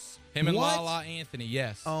divorce. Him and Lala Anthony,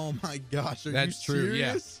 yes. Oh my gosh, that's you true.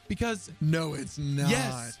 serious? Yeah, because no, it's not.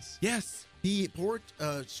 Yes. He poor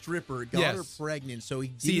stripper got her pregnant, so he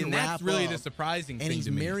didn't and that's really the surprising thing. And he's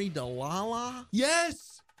to me. married to Lala.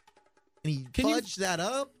 Yes. And he fudged that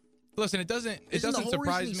up. Listen, it doesn't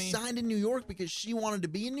surprise me. He signed in New York because she wanted to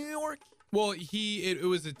be in New York. Well, it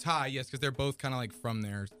was a tie, yes, because they're both kind of like from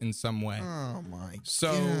there in some way. Oh my!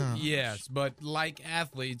 So gosh. yes, but like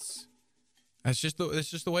athletes, that's just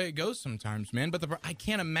the way it goes sometimes, man. But I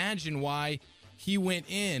can't imagine why he went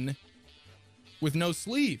in with no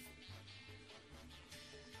sleeve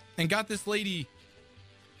and got this lady.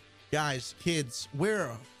 Guys, kids, wear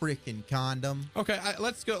a freaking condom. Okay,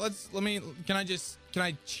 let's go. Can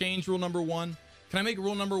I change rule number 1? Can I make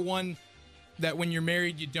rule number 1 that when you're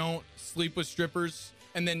married you don't sleep with strippers?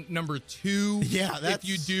 And then number 2, if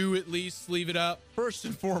you do, at least sleeve it up. First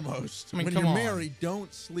and foremost, when come you're on. married,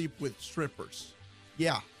 don't sleep with strippers.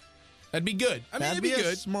 Yeah. That'd be good. That'd be a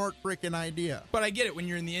good. Smart freaking idea. But I get it. When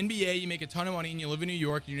you're in the NBA, you make a ton of money, and you live in New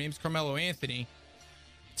York, and your name's Carmelo Anthony.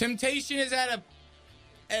 Temptation is at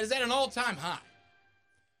an all-time high.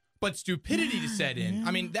 But stupidity to set in.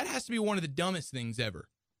 I mean, that has to be one of the dumbest things ever.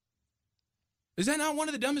 Is that not one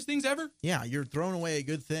of the dumbest things ever? Yeah, you're throwing away a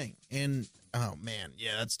good thing. And, oh, man,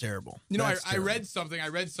 yeah, that's terrible. I read something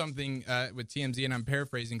with TMZ, and I'm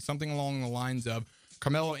paraphrasing, something along the lines of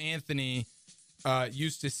Carmelo Anthony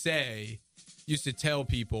used to tell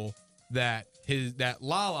people that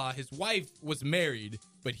Lala, his wife, was married,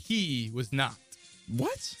 but he was not.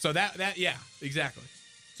 What? So yeah, exactly.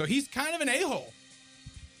 So he's kind of an a-hole.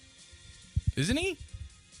 Isn't he?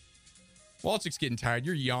 Wolchuk's getting tired.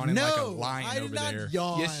 You're yawning like a lion over there. I did not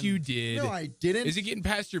yawn. Yes, you did. No, I didn't. Is it getting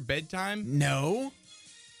past your bedtime? No.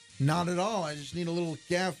 Not at all. I just need a little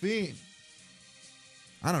caffeine.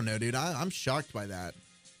 I don't know, dude. I'm shocked by that.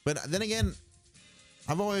 But then again,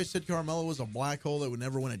 I've always said Carmelo was a black hole that would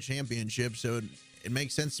never win a championship, so it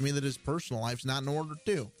makes sense to me that his personal life's not in order,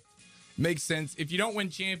 too. Makes sense. If you don't win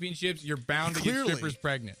championships, you're bound to get strippers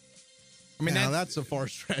pregnant. I mean, that's a far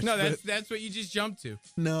stretch. No, that's what you just jumped to.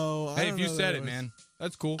 No, hey, if you said it, man,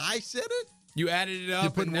 that's cool. I said it. You added it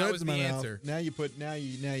up, and that was the answer. Now you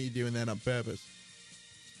doing that on purpose.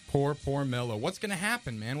 Poor Melo. What's gonna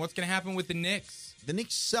happen, man? What's gonna happen with the Knicks? The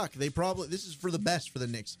Knicks suck. This is for the best for the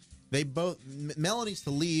Knicks. Melo needs to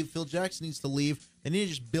leave. Phil Jackson needs to leave. They need to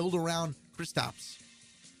just build around Kristaps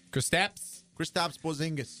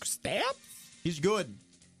Porzingis. He's good.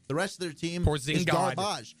 The rest of their team is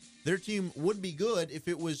garbage. Their team would be good if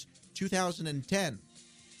it was 2010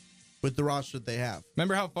 with the roster that they have.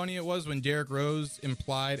 Remember how funny it was when Derrick Rose he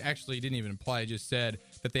didn't even imply, just said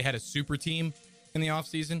that they had a super team in the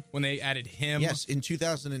offseason when they added him? Yes, in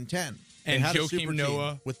 2010. And they had Joakim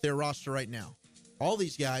Noah. With their roster right now. All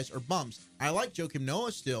these guys are bums. I like Joakim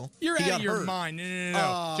Noah still. You're out of your mind. No.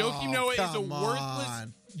 Oh, Joakim Noah is a worthless.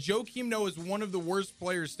 on. Joakim Noah is one of the worst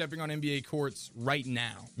players stepping on NBA courts right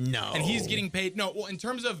now. No. And he's getting paid. No, well, in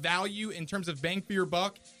terms of value, in terms of bang for your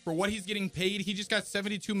buck, for what he's getting paid, he just got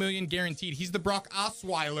 $72 million guaranteed. He's the Brock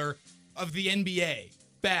Osweiler of the NBA.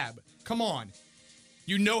 Bab, come on.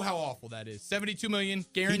 You know how awful that is. $72 million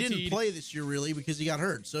guaranteed. He didn't play this year, really, because he got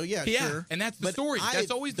hurt. So, yeah, sure. And that's the story. That's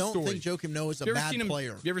always the story. I don't think Joakim Noah is a bad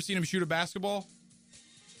player. You ever seen him shoot a basketball?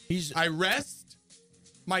 He's I rest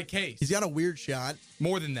my case. He's got a weird shot,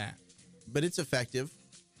 More than that. but it's effective.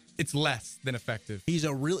 It's less than effective. He's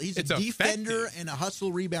a It's defender effective. and a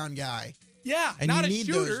hustle rebound guy. Yeah, And not you a need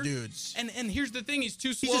shooter. those dudes. And here's the thing, he's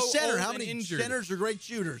too slow, He's a center. old, How and many injured. centers are great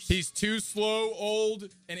shooters? He's too slow, old,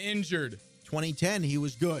 and injured. 2010, he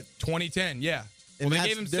was good. 2010, yeah. Well, And they that's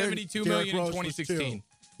gave him their $72 Derrick million in Rose was 2016. too.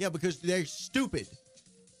 Yeah, because they're stupid.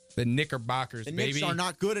 The Knickerbockers, The baby. Knicks are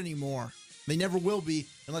not good anymore. They never will be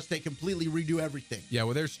unless they completely redo everything. Yeah,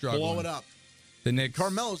 well, they're struggling. Blow it up. The Knicks.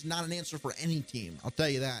 Carmelo's not an answer for any team. I'll tell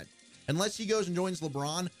you that. Unless he goes and joins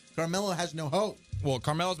LeBron, Carmelo has no hope. Well,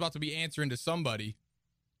 Carmelo's about to be answering to somebody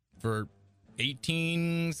for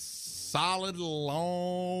 18 solid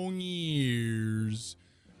long years.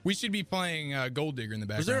 We should be playing Gold Digger in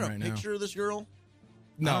the Is there a background right picture of this girl?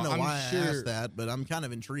 now. No, I don't know I'm why sure. I asked that, but I'm kind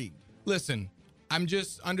of intrigued. Listen, I'm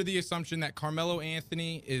just under the assumption that Carmelo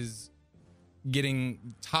Anthony is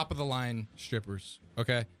getting top of the line strippers,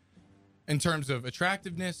 okay? In terms of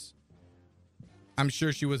attractiveness, I'm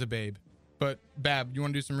sure she was a babe. But, Bab, you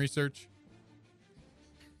want to do some research?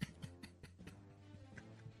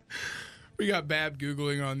 We got Bab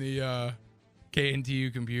Googling on the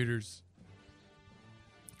KNTU computers.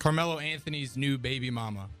 Carmelo Anthony's new baby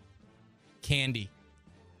mama, Candy.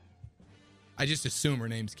 I just assume her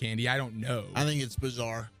name's Candy. I don't know. I think it's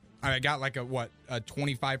bizarre. I got like a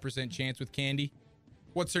 25% chance with Candy.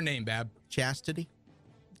 What's her name, Bab? Chastity?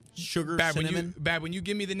 Sugar, Bab, cinnamon? when you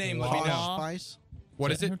give me the name, let me Posh know. Spice?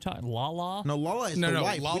 What is it? Lala? No, Lala is the No,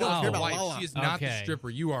 wife. Lala we don't is care the about wife. Lala. She is not the Okay. stripper.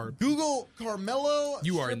 You are Google Carmelo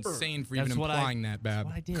stripper. insane for even That's what implying that, Bab.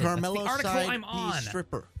 What I did. Carmelo That's the article side I'm on. piece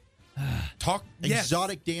stripper. Talk yes.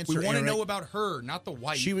 Exotic dancer, We want to Eric. know about her, not the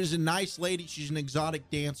wife. She was a nice lady. She's an exotic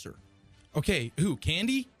dancer. Okay, who?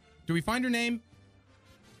 Candy? Do we find her name?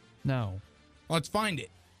 No. Let's find it.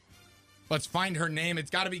 Let's find her name. It's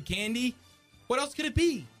got to be Candy. What else could it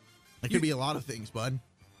be? It could be a lot of things, bud.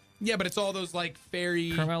 Yeah, but it's all those like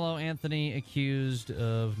fairy. Carmelo Anthony accused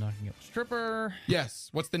of knocking up a stripper. Yes.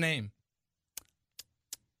 What's the name?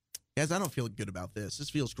 Guys, I don't feel good about this. This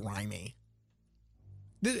feels grimy.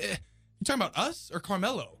 You talking about us or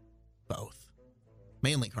Carmelo? Both.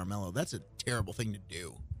 Mainly Carmelo. That's a terrible thing to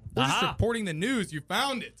do. We're just Aha. reporting the news. You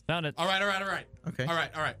found it. Found it. All right. Okay. All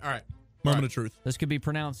right. Moment of truth. This could be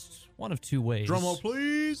pronounced one of two ways. Drum roll,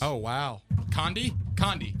 please. Oh, wow. Condi?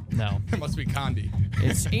 No. It must be Condi.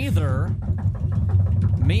 It's either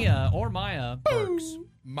Mia or Maya Burks.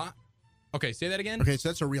 Okay, say that again. Okay, so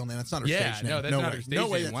that's her real name. That's not her Yeah, stage name. no, that's not her stage No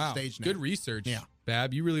way name. that's Wow. a stage name. Good research. Yeah.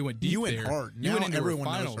 Bab, you really went deep You went there. hard. You Now went into everyone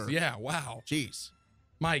knows finals. her. Yeah, wow. Jeez.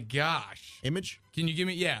 My gosh. Image? Can you give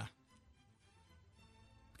me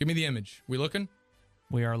Give me the image. We looking?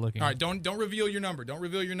 We are looking. All right, don't reveal your number. Don't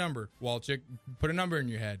reveal your number, Wolchuk. Put a number in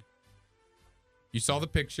your head. You saw the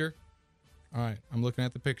picture. All right, I'm looking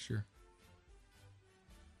at the picture.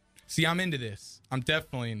 See, I'm into this. I'm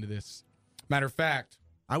definitely into this. Matter of fact,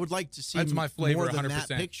 I would like to see that's my flavor more 100%. than that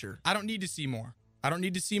picture. I don't need to see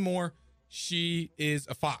more. She is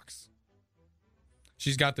a fox.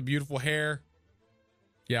 She's got the beautiful hair.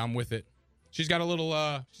 Yeah, I'm with it. She's got a little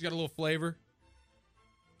flavor.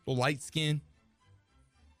 A little light skin.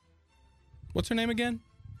 What's her name again?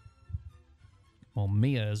 Well,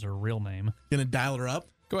 Mia is her real name. Gonna dial her up?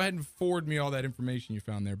 Go ahead and forward me all that information you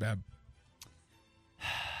found there, Bab.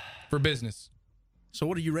 For business. So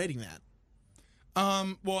what are you rating that?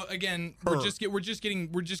 Well, again, Her. we're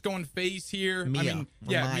just going face here. Mia, I mean,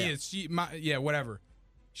 or yeah, Maya. Mia, whatever.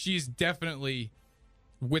 She's definitely,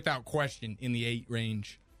 without question, in the 8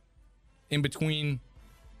 range. In between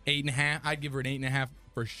 8.5, I'd give her an 8.5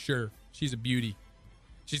 for sure. She's a beauty.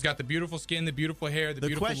 She's got the beautiful skin, the beautiful hair, the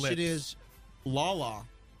beautiful lips. The question is, Lala.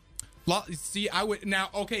 See, I would now.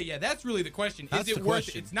 Okay, yeah, that's really the question. That's Is it the worth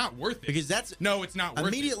question. it? It's not worth it. Because that's no, it's not worth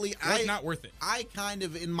immediately it. It's not worth it. I kind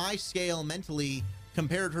of, in my scale, mentally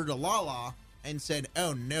compared her to Lala and said,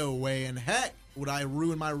 "Oh, no way in heck would I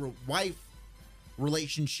ruin my wife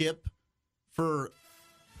relationship for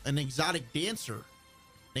an exotic dancer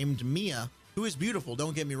named Mia, who is beautiful.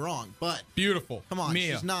 Don't get me wrong, but Beautiful. come on,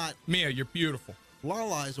 Mia. she's not. Mia, you're beautiful.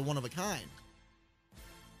 Lala is a one of a kind.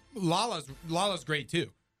 Lala's great too.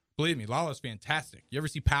 Believe me, Lala's fantastic. You ever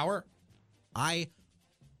see Power? I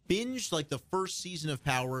binged like the first season of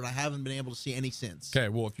Power, and I haven't been able to see any since. Okay,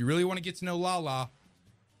 well, if you really want to get to know Lala,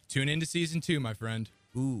 tune into season 2, my friend.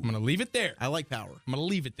 Ooh, I'm going to leave it there. I like Power. I'm going to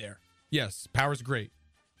leave it there. Yes, Power's great.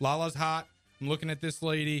 Lala's hot. I'm looking at this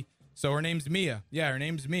lady. So her name's Mia. Yeah, her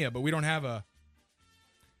name's Mia, but we don't have a...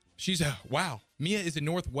 Wow. Mia is a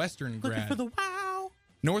Northwestern grad. Looking for the wow.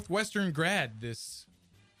 Northwestern grad, this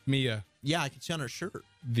Mia. Yeah, I can see on her shirt.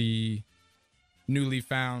 The newly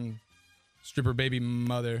found stripper baby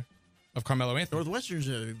mother of Carmelo Anthony. Northwestern's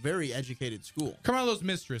a very educated school. Carmelo's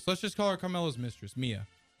mistress. Let's just call her Carmelo's mistress, Mia.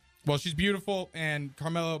 Well, she's beautiful, and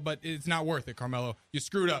Carmelo, but it's not worth it, Carmelo. You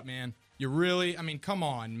screwed up, man. You really, come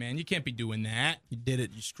on, man. You can't be doing that. You did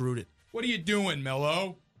it. You screwed it. What are you doing,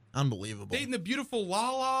 Melo? Unbelievable. Dating the beautiful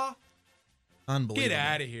Lala? Unbelievable. Get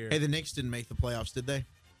out of here. Hey, the Knicks didn't make the playoffs, did they?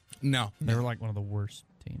 No. They were like one of the worst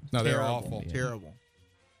teams. No, they're Terrible. awful. Terrible.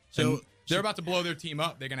 So So they're about to blow their team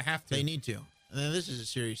up. They're going to have to. they need to. And then this is a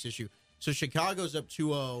serious issue. So Chicago's up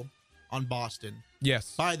 2-0 on Boston.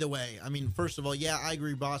 Yes. By the way, first of all, yeah, I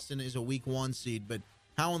agree Boston is a week 1 seed, but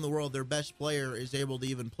how in the world their best player is able to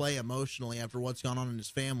even play emotionally after what's gone on in his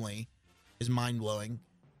family is mind-blowing.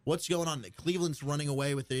 What's going on? Cleveland's running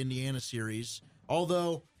away with the Indiana series,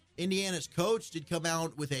 although Indiana's coach did come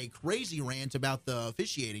out with a crazy rant about the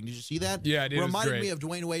officiating. Did you see that? Yeah, I did. It was Reminded great. me of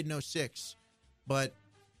Dwayne Wade in 06, but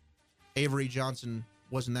Avery Johnson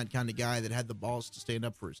wasn't that kind of guy that had the balls to stand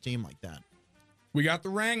up for his team like that. We got the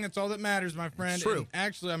ring. That's all that matters, my friend. It's true. And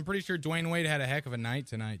actually, I'm pretty sure Dwayne Wade had a heck of a night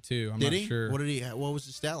tonight, too. I'm Did not he? sure. What did he? What was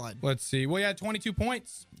his stat line? Let's see. Well, he had 22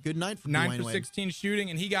 points, Good night for 9 Dwayne for Wade. 16 shooting,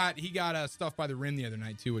 and he got stuffed by the rim the other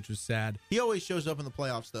night, too, which was sad. He always shows up in the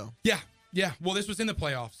playoffs, though. Yeah. Well, this was in the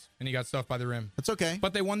playoffs, and he got stuffed by the rim. That's okay.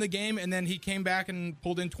 But they won the game, and then he came back and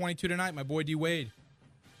pulled in 22 tonight, my boy D. Wade.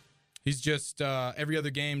 He's just every other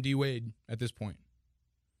game D. Wade at this point.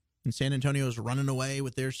 And San Antonio's running away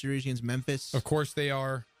with their series against Memphis. Of course they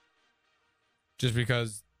are, just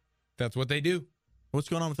because that's what they do. What's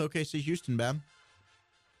going on with OKC Houston, Bab?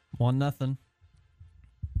 1-0.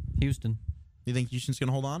 Houston You think Houston's going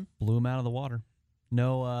to hold on? blew him out of the water.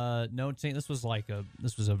 No team. This was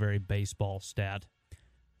a very baseball stat.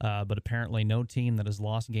 But apparently no team that has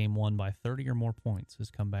lost game 1 by 30 or more points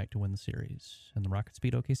has come back to win the series. And the Rockets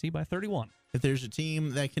beat OKC by 31. If there's a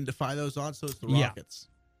team that can defy those odds, so it's the Yeah. Rockets.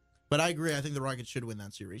 But I agree. I think the Rockets should win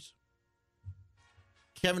that series.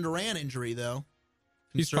 Kevin Durant injury, though.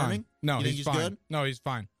 He's Concerning? fine. No, You think he's he's fine. good? No, he's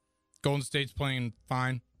fine. Golden State's playing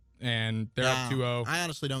fine, and they're up 2-0. I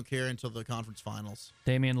honestly don't care until the conference finals.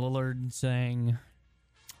 Damian Lillard saying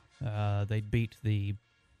they'd beat the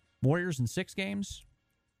Warriors in 6 games.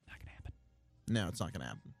 Not going to happen. No, it's not going to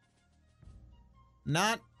happen.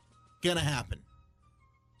 Not going to happen.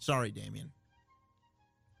 Sorry, Damian.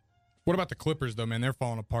 What about the Clippers, though, man? They're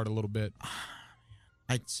falling apart a little bit.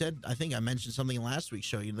 I think I mentioned something in last week's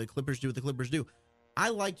show. The Clippers do what the Clippers do. I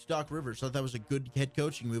liked Doc Rivers. I thought that was a good head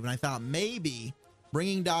coaching move, and I thought maybe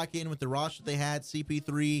bringing Doc in with the roster they had,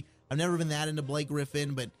 CP3. I've never been that into Blake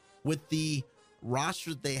Griffin, but with the roster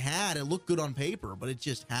that they had, it looked good on paper, but it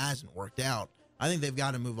just hasn't worked out. I think they've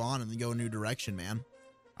got to move on and go a new direction, man.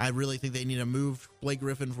 I really think they need to move Blake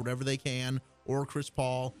Griffin for whatever they can, or Chris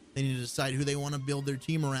Paul. They need to decide who they want to build their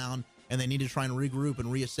team around, and they need to try and regroup and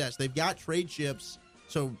reassess. They've got trade chips,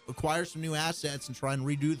 so acquire some new assets and try and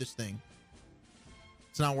redo this thing.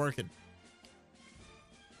 It's not working.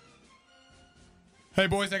 Hey,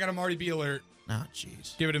 boys, I got a Marty B alert. Oh,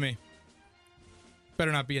 jeez. Give it to me.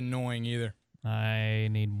 Better not be annoying either. I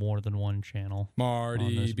need more than one channel on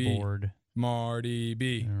Marty this B. board. Marty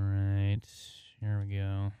B. All right. Here we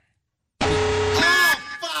go.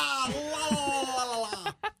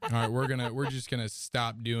 All right, we're just gonna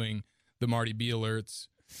stop doing the Marty B alerts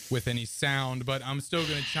with any sound, but I'm still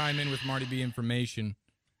gonna chime in with Marty B information.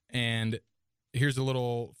 And here's a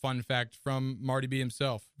little fun fact from Marty B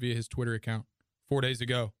himself via his Twitter account 4 days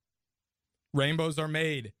ago. Rainbows are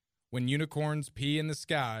made when unicorns pee in the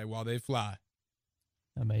sky while they fly.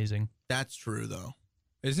 Amazing. That's true, though.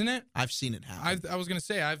 Isn't it? I've seen it happen. I was gonna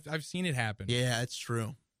say I've seen it happen. Yeah, it's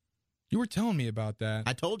true. You were telling me about that.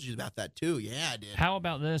 I told you about that, too. Yeah, I did. How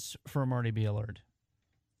about this for a Marty B alert?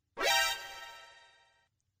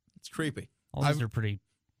 It's creepy. All these are pretty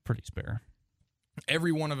spare.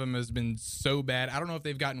 Every one of them has been so bad. I don't know if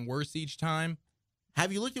they've gotten worse each time.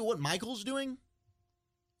 Have you looked at what Michael's doing?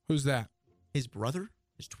 Who's that? His brother?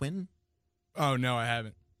 His twin? Oh, no, I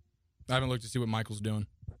haven't. I haven't looked to see what Michael's doing.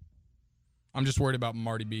 I'm just worried about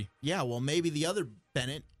Marty B. Yeah, well, maybe the other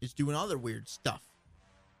Bennett is doing other weird stuff.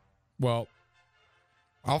 Well,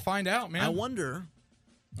 I'll find out, man. I wonder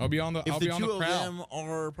I'll be on the if the two of prowl. them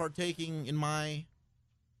are partaking in my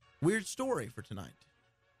weird story for tonight.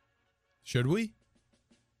 Should we?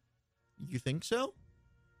 You think so?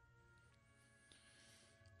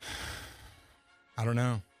 I don't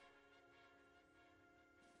know.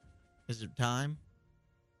 Is it time?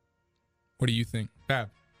 What do you think? Fab,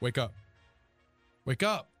 wake up. Wake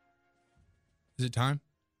up. Is it time?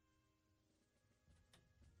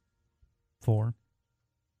 4.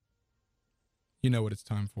 You know what it's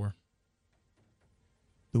time for.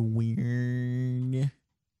 The weird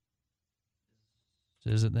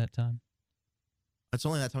Is it that time? It's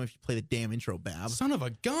only that time if you play the damn intro, Bab. Son of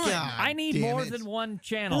a gun. God I need damn more it. than one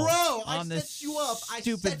channel. Bro, on I this set you up. I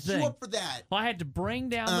stupid set thing. you up for that. Well, I had to bring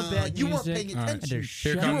down the bed You weren't music. paying All right. attention. I had to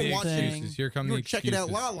Here shut come the the thing. excuses. Here come You the were excuses. checking out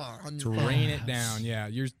Lala on your phone. Rain it down. Yeah,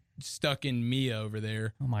 you're stuck in Mia over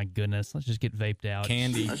there. Oh my goodness! Let's just get vaped out.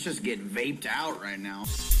 Candy. Let's just get vaped out right now.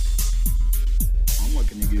 I'm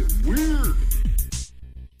looking to get weird.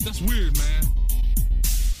 That's weird, man.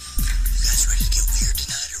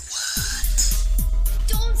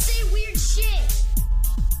 Don't say weird shit.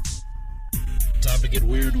 Time to get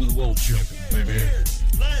weird with Wolchuk, baby.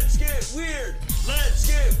 Let's get weird. Let's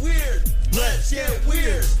get weird. Let's get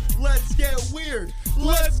weird. Let's get weird.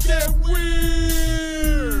 Let's get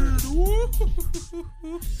weird.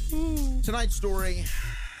 Tonight's story,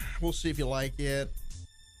 we'll see if you like it.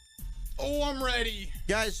 Oh, I'm ready.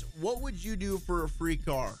 Guys, what would you do for a free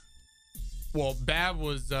car? Well, Bab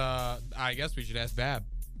was, I guess we should ask Bab.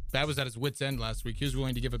 Bab was at his wit's end last week. He was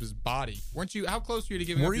willing to give up his body. Weren't you? How close were you to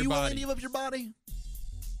giving Were up your you willing body? to give up your body?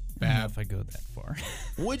 I don't know Bab. if I go that far.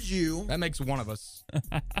 Would you, That makes one of us.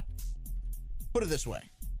 put it this way,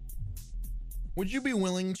 would you be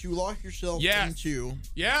willing to lock yourself Yes. into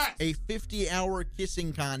Yes. a 50-hour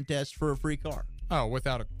kissing contest for a free car? Oh,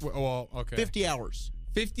 without a, well, okay. 50 hours.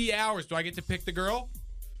 50 hours. Do I get to pick the girl?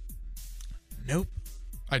 Nope.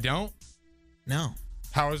 I don't. No.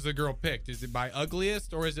 How is the girl picked? Is it by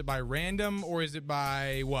ugliest, or is it by random, or is it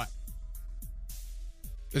by what?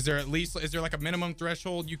 Is there like a minimum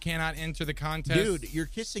threshold you cannot enter the contest? Dude, you're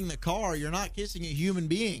kissing the car. You're not kissing a human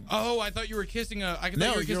being. Oh, I thought you were kissing a. I thought No,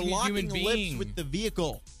 you were you're kissing a locking human lips being. with the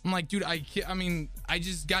vehicle. I'm like, dude, I mean, I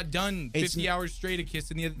just got done 50 hours straight of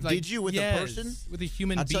kissing the. Like, Did you with yes, a person? With a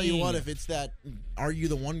human I'll being. tell you what, if it's that, are you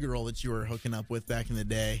the one girl that you were hooking up with back in the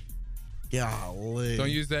day? Golly. Don't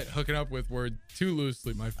use that hooking up with word too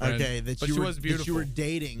loosely, my friend. Okay, but that she you were was beautiful. that you were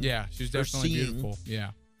dating. Yeah, she was or definitely seeing. beautiful.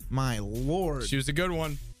 Yeah, My Lord. she was a good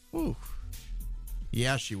one. Ooh.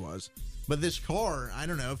 Yeah, she was. But this car, I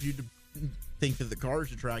don't know if you think that the car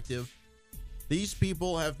is attractive. These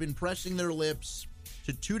people have been pressing their lips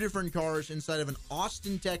to two different cars inside of an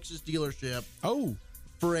Austin, Texas dealership Oh,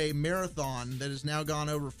 for a marathon that has now gone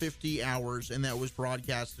over 50 hours and that was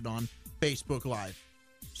broadcasted on Facebook Live.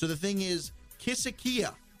 So the thing is, Kiss a Kia.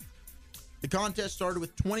 The contest started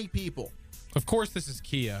with 20 people. of course this is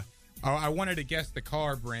Kia. I wanted to guess the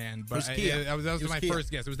car brand, but It was Kia. that It was was my Kia. first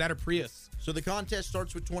guess. Was that a Prius? So the contest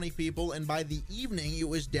starts with 20 people, and by the evening, it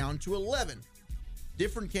was down to 11.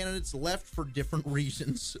 Different candidates left for different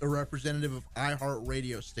reasons, a representative of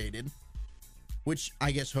iHeartRadio stated, which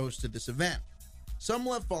I guess hosted this event. Some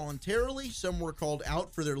left voluntarily, some were called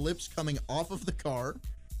out for their lips coming off of the car.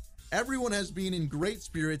 Everyone has been in great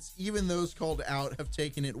spirits, even those called out have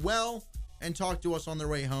taken it well and talked to us on their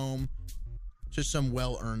way home to some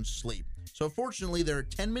well-earned sleep. So fortunately, there are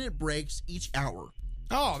 10-minute breaks each hour.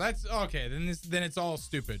 Oh, that's okay. Then it's all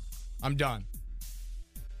stupid. I'm done.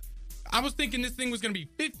 I was thinking this thing was going to be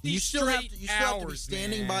 50 You still have straight to, you still have to be hours,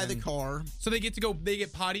 standing by the man. car. So they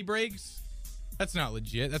get potty breaks? That's not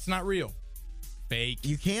legit. That's not real. Fake.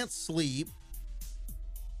 You can't sleep.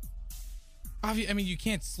 I mean, you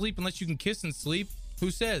can't sleep unless you can kiss and sleep.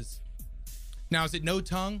 Who says? Now, is it no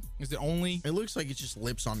tongue? Is it only It looks like it's just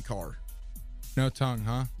lips on car. no tongue,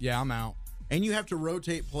 huh? Yeah, I'm out. And you have to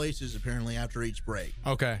rotate places, apparently, after each break.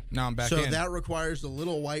 Okay, now I'm back So in. that requires a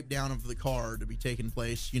little wipe down of the car to be taking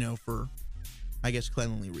place, for, I guess,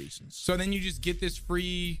 cleanly reasons. So then you just get this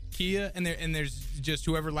free Kia, and there's just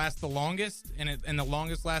whoever lasts the longest, and the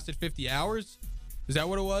longest lasted 50 hours? Is that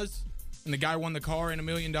what it was? And the guy won the car and $1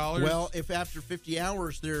 million? Well, if after 50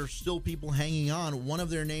 hours there are still people hanging on, one of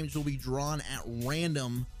their names will be drawn at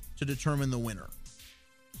random to determine the winner.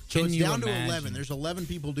 So Can it's you down to imagine? 11. There's 11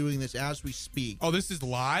 people doing this as we speak. Oh, this is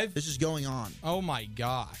live? This is going on. Oh my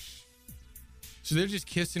gosh. So they're just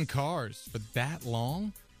kissing cars for that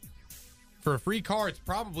long? For a free car, it's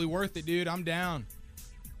probably worth it, dude. I'm down.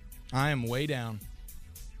 I am way down.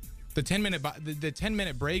 The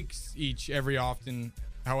 10-minute breaks each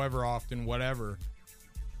however often, whatever.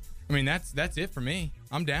 I mean, that's it for me.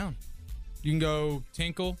 I'm down. You can go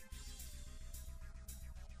tinkle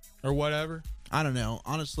or whatever. I don't know.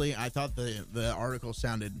 Honestly, I thought the article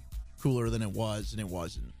sounded cooler than it was, and it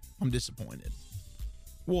wasn't. I'm disappointed.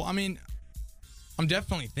 Well, I mean, I'm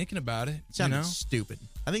definitely thinking about it. It sounded stupid.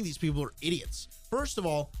 I think these people are idiots. First of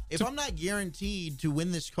all, if I'm not guaranteed to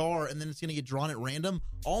win this car and then it's going to get drawn at random,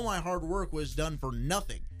 all my hard work was done for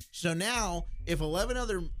nothing. So now, if 11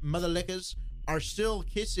 other motherlickers are still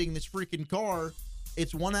kissing this freaking car,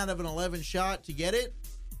 it's 1 out of an 11 shot to get it,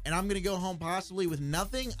 and I'm going to go home possibly with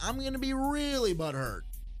nothing, I'm going to be really butthurt.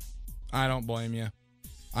 I don't blame you.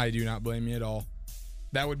 I do not blame you at all.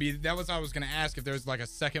 That was what I was going to ask if there's like a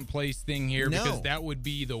second place thing here, No. because that would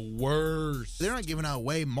be the worst. They're not giving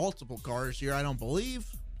away multiple cars here, I don't believe.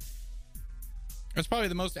 That's probably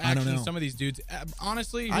the most I don't action know. some of these dudes.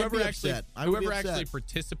 Honestly, I'd whoever be actually upset. I would be whoever upset. actually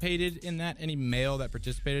participated in that, any male that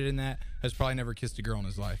participated in that, has probably never kissed a girl in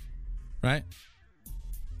his life, right?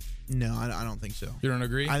 No, I don't think so. You don't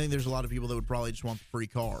agree? I think there's a lot of people that would probably just want the free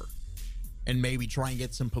car and maybe try and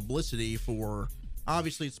get some publicity for.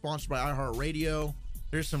 Obviously, it's sponsored by iHeartRadio.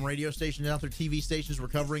 There's some radio stations out there, TV stations were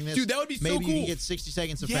covering this. Dude, that would be so maybe you cool. can get 60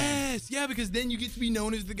 seconds of fame. Yes, yeah, because then you get to be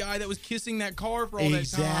known as the guy that was kissing that car for all that time.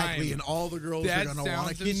 Exactly, and all the girls That are going to want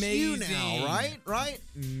to sounds kiss you amazing. now, right?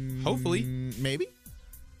 Hopefully. Maybe.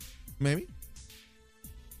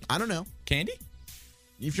 I don't know. Candy?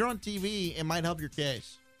 If you're on TV, it might help your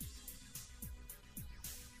case.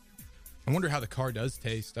 I wonder how the car does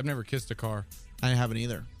taste. I've never kissed a car. I haven't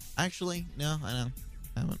either. Actually, no, I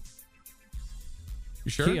haven't.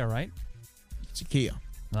 You sure? Kia, right? It's a Kia.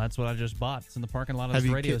 That's what I just bought. It's in the parking lot of Have this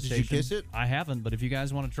you radio did you station. kiss it? I haven't, but if you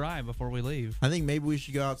guys want to try before we leave. I think maybe we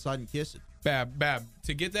should go outside and kiss it. Bab,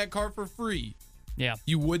 to get that car for free, Yeah.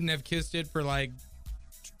 you wouldn't have kissed it for like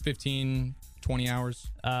 15, 20 hours?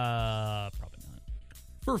 Probably not.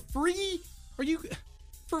 For free? Are you...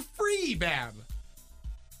 For free, Bab.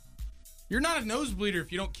 You're not a nosebleeder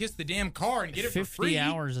if you don't kiss the damn car and get it for 50 free.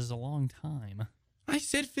 hours is a long time. I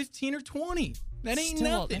said 15 or 20. That ain't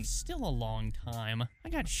Still, nothing. It's still a long time. I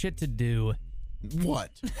got shit to do. What?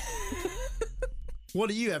 What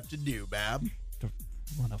do you have to do, Bab?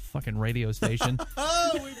 On a fucking radio station. Oh,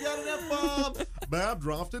 we've got an F-bomb. Bab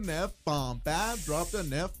dropped an F-bomb. Bab dropped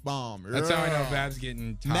an F-bomb. That's how I know Bab's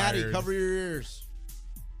getting tired. Maddie, cover your ears.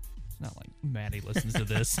 It's not like Maddie listens to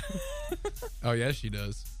this. Oh, yes, she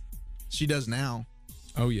does. She does now.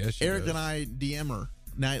 Oh, yes, she Eric does. and I DM her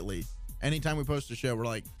nightly. Anytime we post a show, we're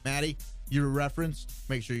like, Maddie, you're referenced.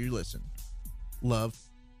 Make sure you listen. Love,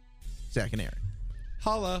 Zach and Eric.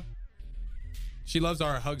 Holla. She loves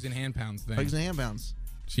our hugs and hand pounds thing. Hugs and hand bounds.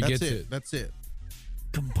 She That's gets it. That's it.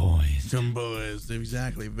 Composed. Composed.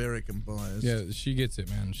 Exactly. Very composed. Yeah, she gets it,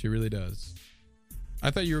 man. She really does. I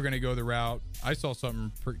thought you were going to go the route. I saw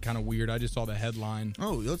something kind of weird. I just saw the headline.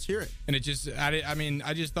 Oh, let's hear it. And it just,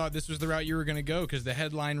 I just thought this was the route you were going to go, because the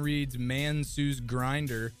headline reads, "Man sues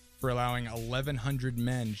Grindr for allowing 1,100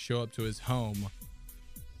 men show up to his home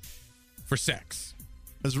for sex."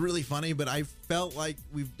 It was really funny, but I felt like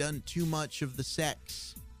we've done too much of the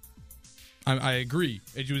sex. I agree.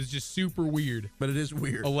 It was just super weird. But it is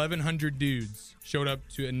weird. 1,100 dudes showed up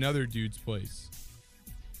to another dude's place,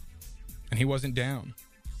 and he wasn't down.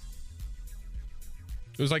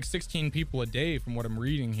 It was like 16 people a day from what I'm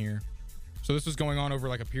reading here. So this was going on over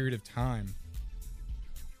like a period of time.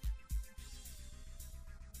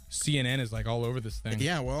 CNN is like all over this thing.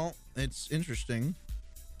 Yeah, well, it's interesting.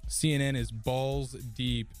 CNN is balls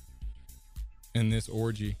deep in this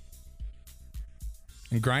orgy.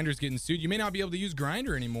 And Grindr's getting sued. You may not be able to use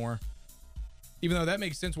Grindr anymore. Even though that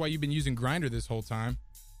makes sense why you've been using Grindr this whole time.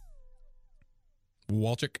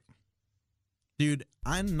 Wolchuk. Dude,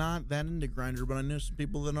 I'm not that into Grindr, but I know some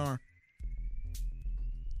people that are.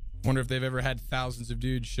 Wonder if they've ever had thousands of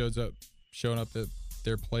dudes showing up at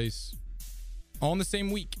their place all in the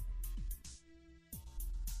same week.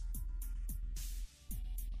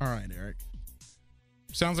 All right, Eric.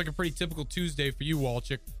 Sounds like a pretty typical Tuesday for you,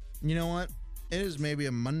 Wolchuk. You know what? It is maybe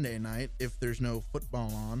a Monday night if there's no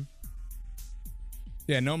football on.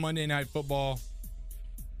 Yeah, no Monday Night Football.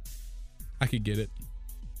 I could get it.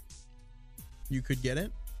 You could get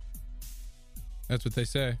it? That's what they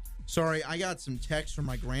say. Sorry, I got some text from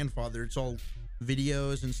my grandfather. It's all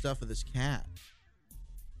videos and stuff of this cat.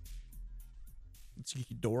 It's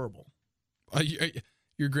adorable.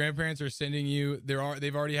 Your grandparents are sending you.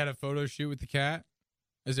 They've already had a photo shoot with the cat.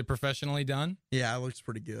 Is it professionally done? Yeah, it looks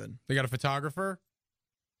pretty good. They got a photographer.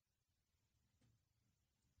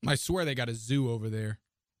 I swear they got a zoo over there.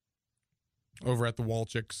 Over at the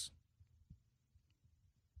Wolchuks.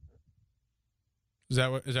 Is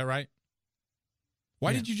that right?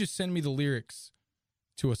 Why did you just send me the lyrics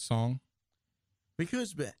to a song?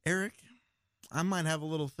 Because, Eric, I might have a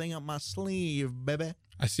little thing up my sleeve, baby.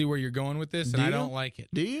 I see where you're going with this, and Do I you? don't like it.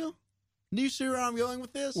 Do you? Do you see where I'm going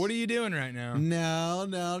with this? What are you doing right now? No.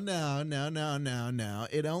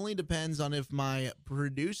 It only depends on if my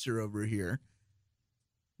producer over here.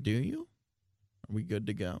 Do you? Are we good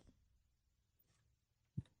to go?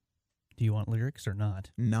 Do you want lyrics or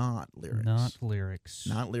not? Not lyrics. Not lyrics.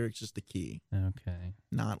 Not lyrics is the key. Okay.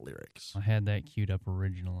 Not lyrics. I had that queued up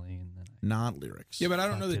originally, and then Not lyrics. Yeah, but I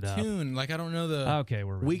don't know Fucked the it up. tune. Like, I don't know the... okay,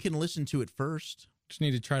 we're ready. We can listen to it first. Just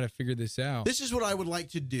need to try to figure this out. This is what I would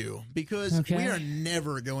like to do, because we are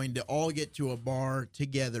never going to all get to a bar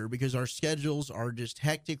together because our schedules are just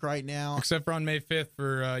hectic right now. Except for on May 5th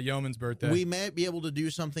for Yeoman's birthday. We may be able to do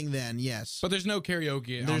something then, yes. But there's no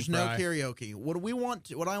karaoke. There's no karaoke. What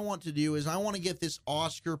I want to do is I want to get this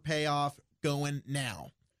Oscar payoff going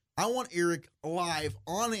now. I want Eric live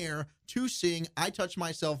on air to sing I Touch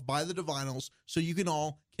Myself by the Divinyls so you can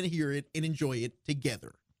all hear it and enjoy it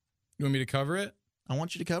together. You want me to cover it? I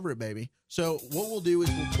want you to cover it, baby. So what we'll do is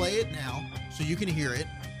we'll play it now so you can hear it,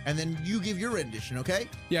 and then you give your rendition, okay?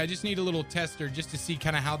 Yeah, I just need a little tester just to see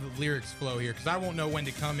kind of how the lyrics flow here, because I won't know when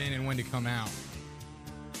to come in and when to come out.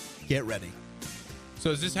 Get ready.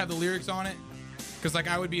 So does this have the lyrics on it? Because, like,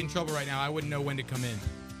 I would be in trouble right now. I wouldn't know when to come in.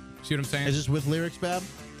 See what I'm saying? Is this with lyrics, Bab?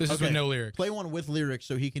 This is with no lyrics. Play one with lyrics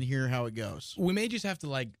so he can hear how it goes. We may just have to,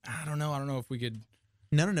 like, I don't know if we could...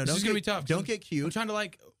 No. This is going to be tough. Don't get cute. I'm trying to,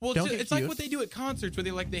 like... Well, it's like what they do at concerts where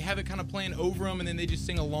they have it kind of playing over them and then they just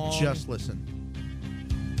sing along. Just listen.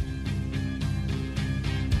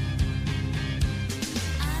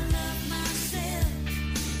 I love myself.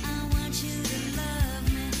 I want you to love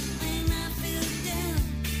me. When I feel down,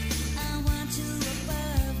 I want you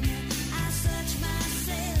above me. I search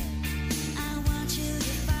myself. I want you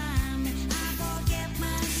to find me. I forget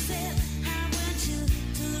myself. I want you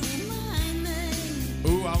to remind me.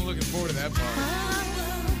 Ooh, I'm looking forward to that part.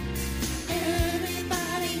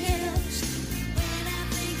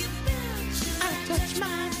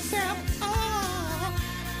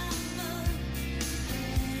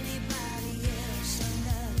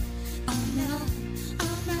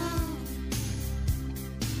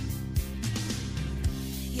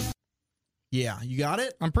 Yeah, you got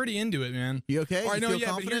it? I'm pretty into it, man. You okay? All right, You no, feel yeah,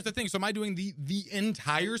 confident? but here's the thing. So am I doing the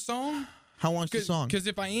entire song? How long's the song? Because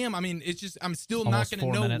if I am, I mean, it's just, I'm still Almost not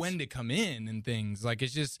going to 4 know minutes. when to come in and things. Like,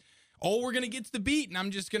 it's just, all we're going to get's the beat, and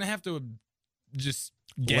I'm just going to have to just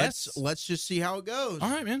guess. Let's just see how it goes. All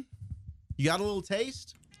right, man. You got a little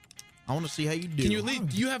taste? I want to see how you do. Can you at least,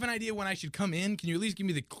 do you have an idea when I should come in? Can you at least give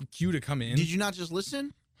me the cue to come in? Did you not just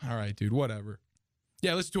listen? All right, dude, whatever.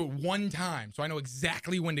 Yeah, let's do it one time so I know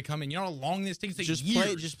exactly when to come in. You know how long this takes? It takes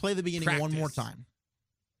years. Just play the beginning one more time.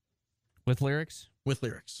 With lyrics? With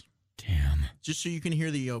lyrics. Damn. Just so you can hear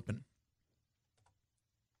the open.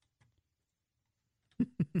 All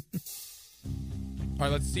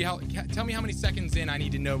right, let's see how. Tell me how many seconds in I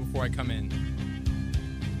need to know before I come in.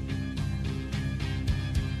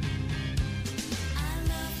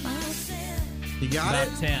 You got About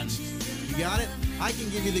it? 10. You got it? I can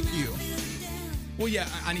give you the cue. Well, yeah,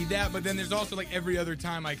 I need that, but then there's also like every other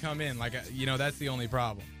time I come in, like that's the only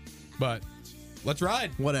problem. But let's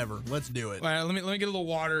ride. Whatever. Let's do it. All right, let me get a little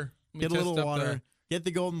water. Get a little water. Get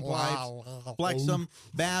the golden pipes. Flex them.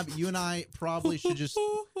 Bab, you and I probably should just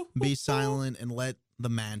be silent and let the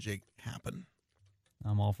magic happen.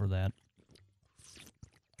 I'm all for that.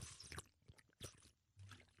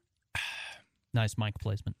 Nice mic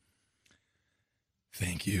placement.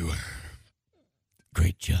 Thank you.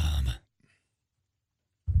 Great job.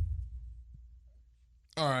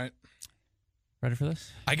 All right. Ready for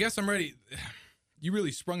this? I guess I'm ready. You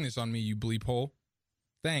really sprung this on me, you bleep hole.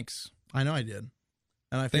 Thanks. I know I did.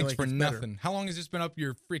 And I feel Thanks like for it's nothing. better. How long has this been up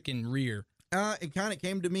your freaking rear? It kind of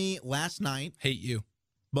came to me last night, Hate you.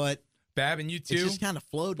 but Bab, and you too? it just kind of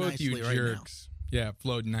flowed Both nicely you right jerks. Yeah,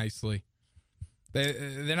 flowed nicely.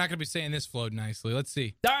 They're not going to be saying this flowed nicely. Let's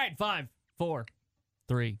see. All right, 5, 4,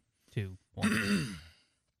 3, 2, 1.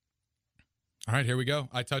 All right, here we go.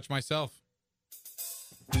 I touch myself.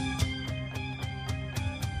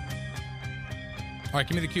 All right,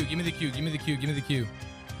 give me the cue. Give me the cue. Give me the cue. Give me the cue.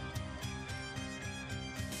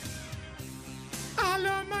 I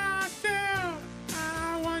love myself.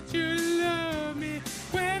 I want you to love me.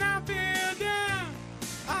 When I feel down,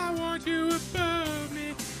 I want you above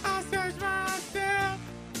me. I search myself.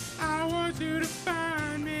 I want you to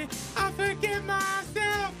find me. I forget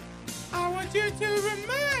myself. I want you to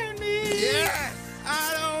remind me. Yes!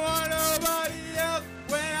 I don't want nobody else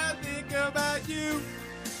when I think about you.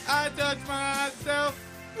 I touch myself.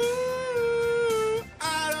 Ooh,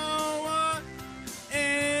 I don't want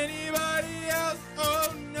anybody else.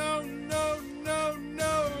 Oh, no, no, no,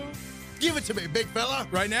 no. Give it to me, big fella.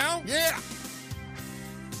 Right now? Yeah.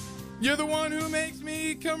 You're the one who makes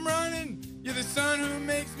me come running. You're the sun who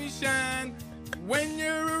makes me shine. When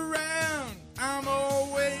you're around, I'm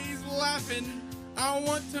always laughing. I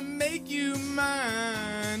want to make you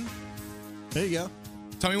mine. There you go.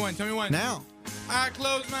 Tell me one. Tell me one. Now. I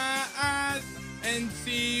close my eyes and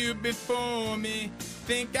see you before me.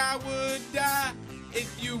 Think I would die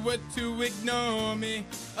if you were to ignore me.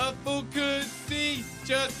 A fool could see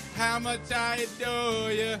just how much I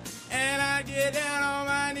adore you. And I get down on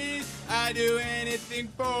my knees, I do anything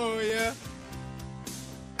for you.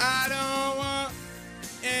 I don't want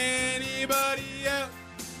anybody else.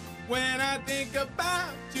 When I think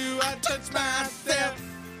about you, I touch myself.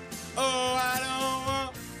 Oh, I don't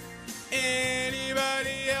want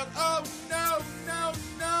anybody else. Oh, no, no,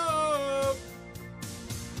 no.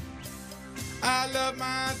 I love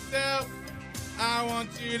myself. I want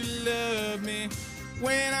you to love me.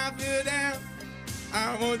 When I feel down,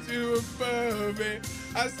 I want you above me.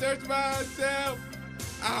 I search myself.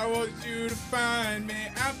 I want you to find me.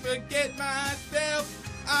 I forget myself.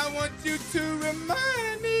 I want you to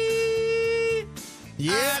remind me.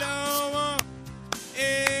 Yeah. I don't want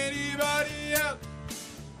anybody else.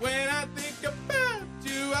 When I think about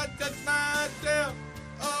you, I touch myself.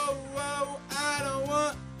 Oh, oh, I don't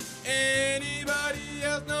want anybody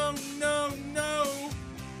else. No, no, no.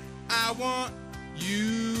 I want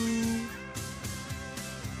you.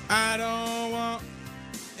 I don't want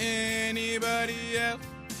anybody else.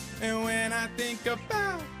 And when I think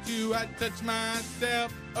about you, I touch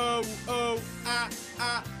myself. Oh, oh,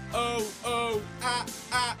 oh, oh,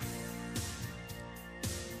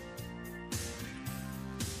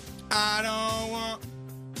 I don't want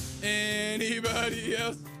anybody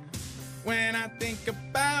else. When I think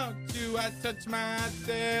about you, I touch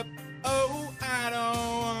myself. Oh, I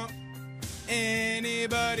don't want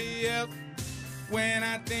anybody else. When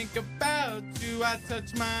I think about you, I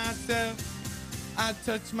touch myself. I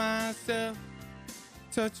touch myself,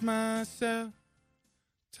 touch myself,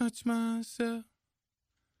 touch myself,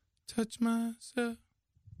 touch myself.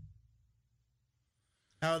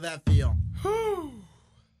 How'd that feel? Whew.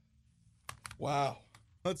 Wow.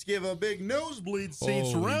 Let's give a big Nosebleed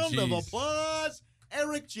Seats Holy round of jeez. applause.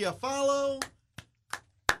 Eric Giafalo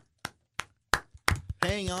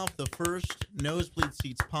paying off the first Nosebleed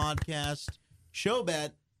Seats podcast. Show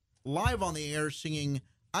bet live on the air singing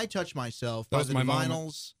I Touch Myself by the my Vinyls.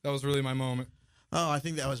 moment. That was really my moment. Oh, I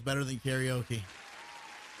think that was better than karaoke.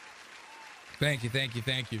 Thank you, thank you,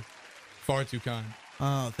 thank you. Far too kind.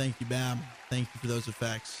 Oh, thank you, Bab. Thank you for those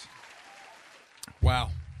effects.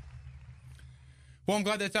 Wow. Well, I'm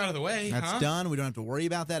glad that's out of the way. That's done. We don't have to worry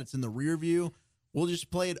about that. It's in the rear view. We'll just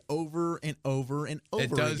play it over and over and over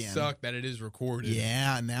again. It does suck that it is recorded.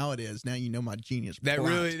 Yeah, now it is. Now you know my genius That plot.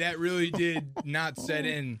 really did not set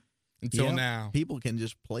in until Yep. now. People can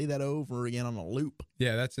just play that over again on a loop.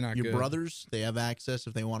 Yeah, that's not Your good. brothers, they have access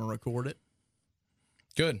if they want to record it.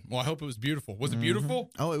 Good. Well, I hope it was beautiful. Was it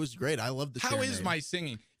beautiful? Oh, it was great. I love the How serenade. is my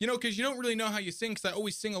singing? You know, because you don't really know how you sing, because I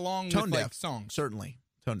always sing along Tone with, deaf? like, songs. Certainly.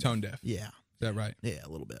 Tone deaf. Yeah. Is that right? Yeah, a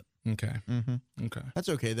little bit. Okay. Mm-hmm. Okay. That's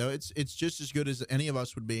okay, though. It's just as good as any of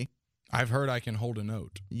us would be. I've heard I can hold a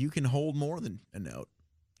note. You can hold more than a note.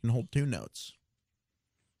 You can hold 2 notes.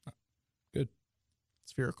 Good.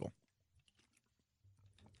 Spherical.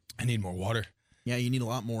 I need more water. Yeah, you need a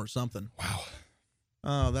lot more something. Wow.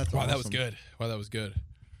 Oh, that's Wow, awesome. that was good. Wow, that was good.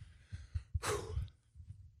 Whew.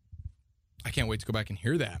 I can't wait to go back and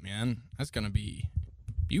hear that, man. That's going to be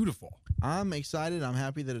beautiful. I'm excited. I'm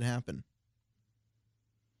happy that it happened.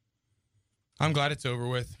 I'm glad it's over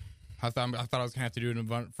with. I thought I was going to have to do it in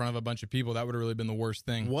front of a bunch of people. That would have really been the worst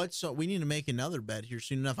thing. We need to make another bet here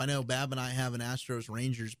soon enough. I know Bab and I have an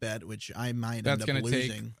Astros-Rangers bet, which I might That's end going up to take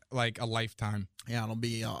losing. like a lifetime. Yeah, it'll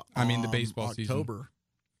be the baseball season. October.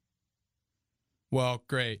 Well,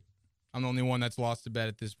 great. I'm the only one that's lost a bet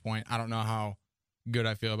at this point. I don't know how good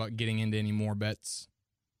I feel about getting into any more bets.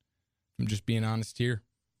 I'm just being honest here.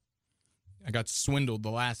 I got swindled the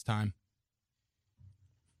last time.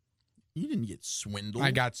 You didn't get swindled.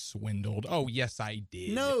 I got swindled. Oh, yes, I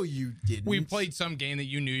did. No, you didn't. We played some game that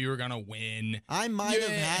you knew you were going to win. I might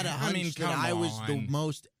have had a hunch that I was the on.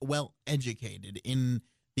 most well-educated in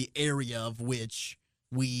the area of which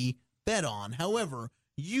we bet on. However,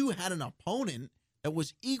 you had an opponent that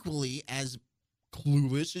was equally as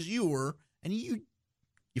clueless as you were, and you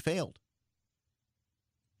failed.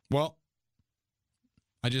 Well,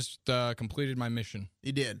 I just completed my mission,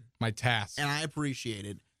 You did, my task. and I appreciate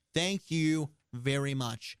it. Thank you very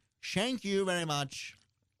much. Thank you very much.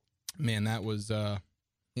 Man, that was... And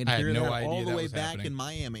I had here no they're idea all the that way was back happening. in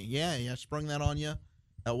Miami. Yeah, I sprung that on you.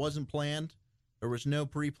 That wasn't planned. There was no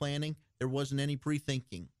pre-planning. There wasn't any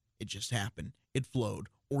pre-thinking. It just happened. It flowed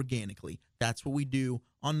organically. That's what we do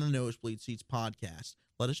on the Nosebleed Seats podcast.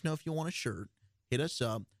 Let us know if you want a shirt. Hit us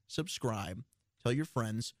up. Subscribe. Tell your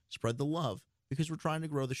friends. Spread the love because we're trying to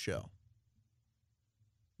grow the show.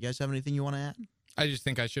 You guys have anything you want to add? I just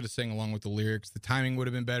think I should have sang along with the lyrics. The timing would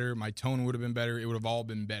have been better. My tone would have been better. It would have all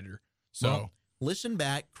been better. So, listen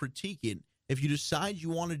back, critique it. If you decide you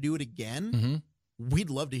want to do it again, we'd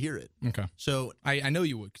love to hear it. Okay. So I know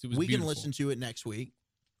you would because it was beautiful. Can listen to it next week.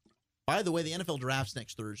 By the way, the NFL draft's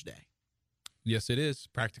next Thursday. Yes, it is.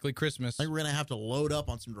 Practically Christmas. I think we're going to have to load up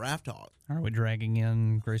on some draft talk. Are we dragging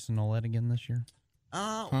in Grayson Ouellette again this year?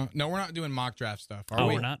 No, we're not doing mock draft stuff. Are Oh,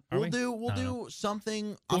 we? we're not? We'll do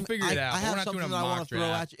something. We'll figure it out, I but have we're not something doing a that I mock want to throw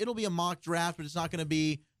draft. at you. It'll be a mock draft, but it's not going to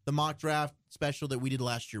be the mock draft special that we did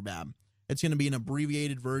last year, Bab. It's going to be an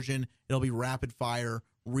abbreviated version. It'll be rapid fire,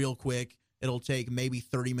 real quick. It'll take maybe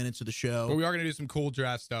 30 minutes of the show. But we are going to do some cool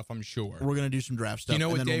draft stuff, I'm sure. We're going to do some draft stuff. Do you know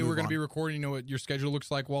and what then day we'll we're move going to be on. recording? You know what your schedule looks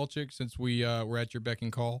like, Wolchuk, since we're at your beck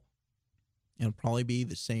and call? It'll probably be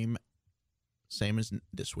the same as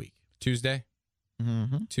this week. Tuesday?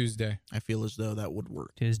 Mm-hmm. Tuesday. I feel as though that would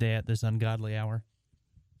work. Tuesday at this ungodly hour.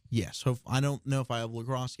 Yes. I don't know if I have a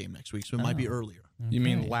lacrosse game next week, so it might be earlier. You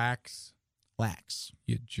mean Okay. lax? Lax.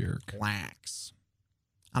 You jerk. Lax.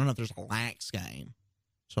 I don't know if there's a lax game,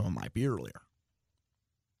 so it might be earlier.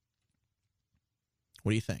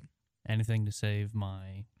 What do you think? Anything to save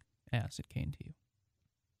my acid cane to you.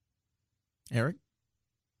 Eric?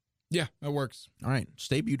 Yeah, that works. All right.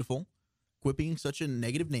 Stay beautiful. Quit being such a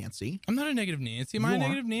negative Nancy. I'm not a negative Nancy. Am I You a are.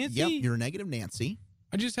 negative Nancy? Yep, you're a negative Nancy.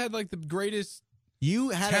 I just had like the greatest You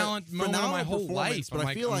had talent a moment of phenomenal my whole performance, life. but I'm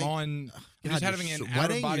I feel like I'm just God, having you're an sweating,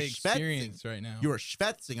 out-of-body you're schwitzing. experience right now. you are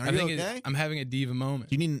schwitzing. Are I you think okay? I'm having a diva moment.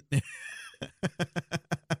 Do you need?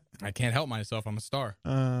 I can't help myself. I'm a star.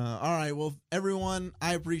 All right. Well, everyone,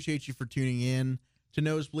 I appreciate you for tuning in to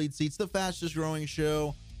Nosebleed Seats, the fastest growing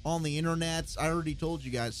show on the internet. I already told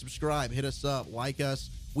you guys, subscribe, hit us up, like us.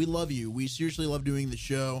 We love you. We seriously love doing the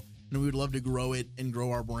show, and we would love to grow it and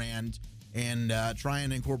grow our brand and try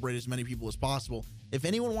and incorporate as many people as possible. If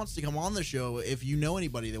anyone wants to come on the show, if you know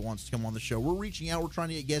anybody that wants to come on the show, we're reaching out. We're trying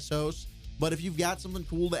to get guest hosts. But if you've got something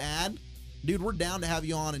cool to add, dude, we're down to have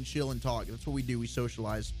you on and chill and talk. That's what we do. We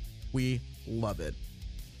socialize. We love it.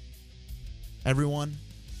 Everyone,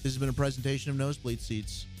 this has been a presentation of Nosebleed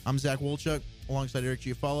Seats. I'm Zach Wolchuk, alongside Eric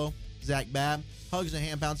Giafalo, Zach Babb. Hugs and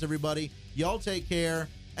hand pounds, everybody. Y'all take care.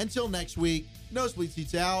 Until next week, Nosebleed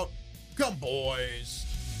Seats out. Come, boys.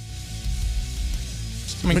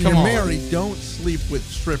 I mean, when come you're on. married, don't sleep with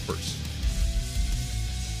strippers.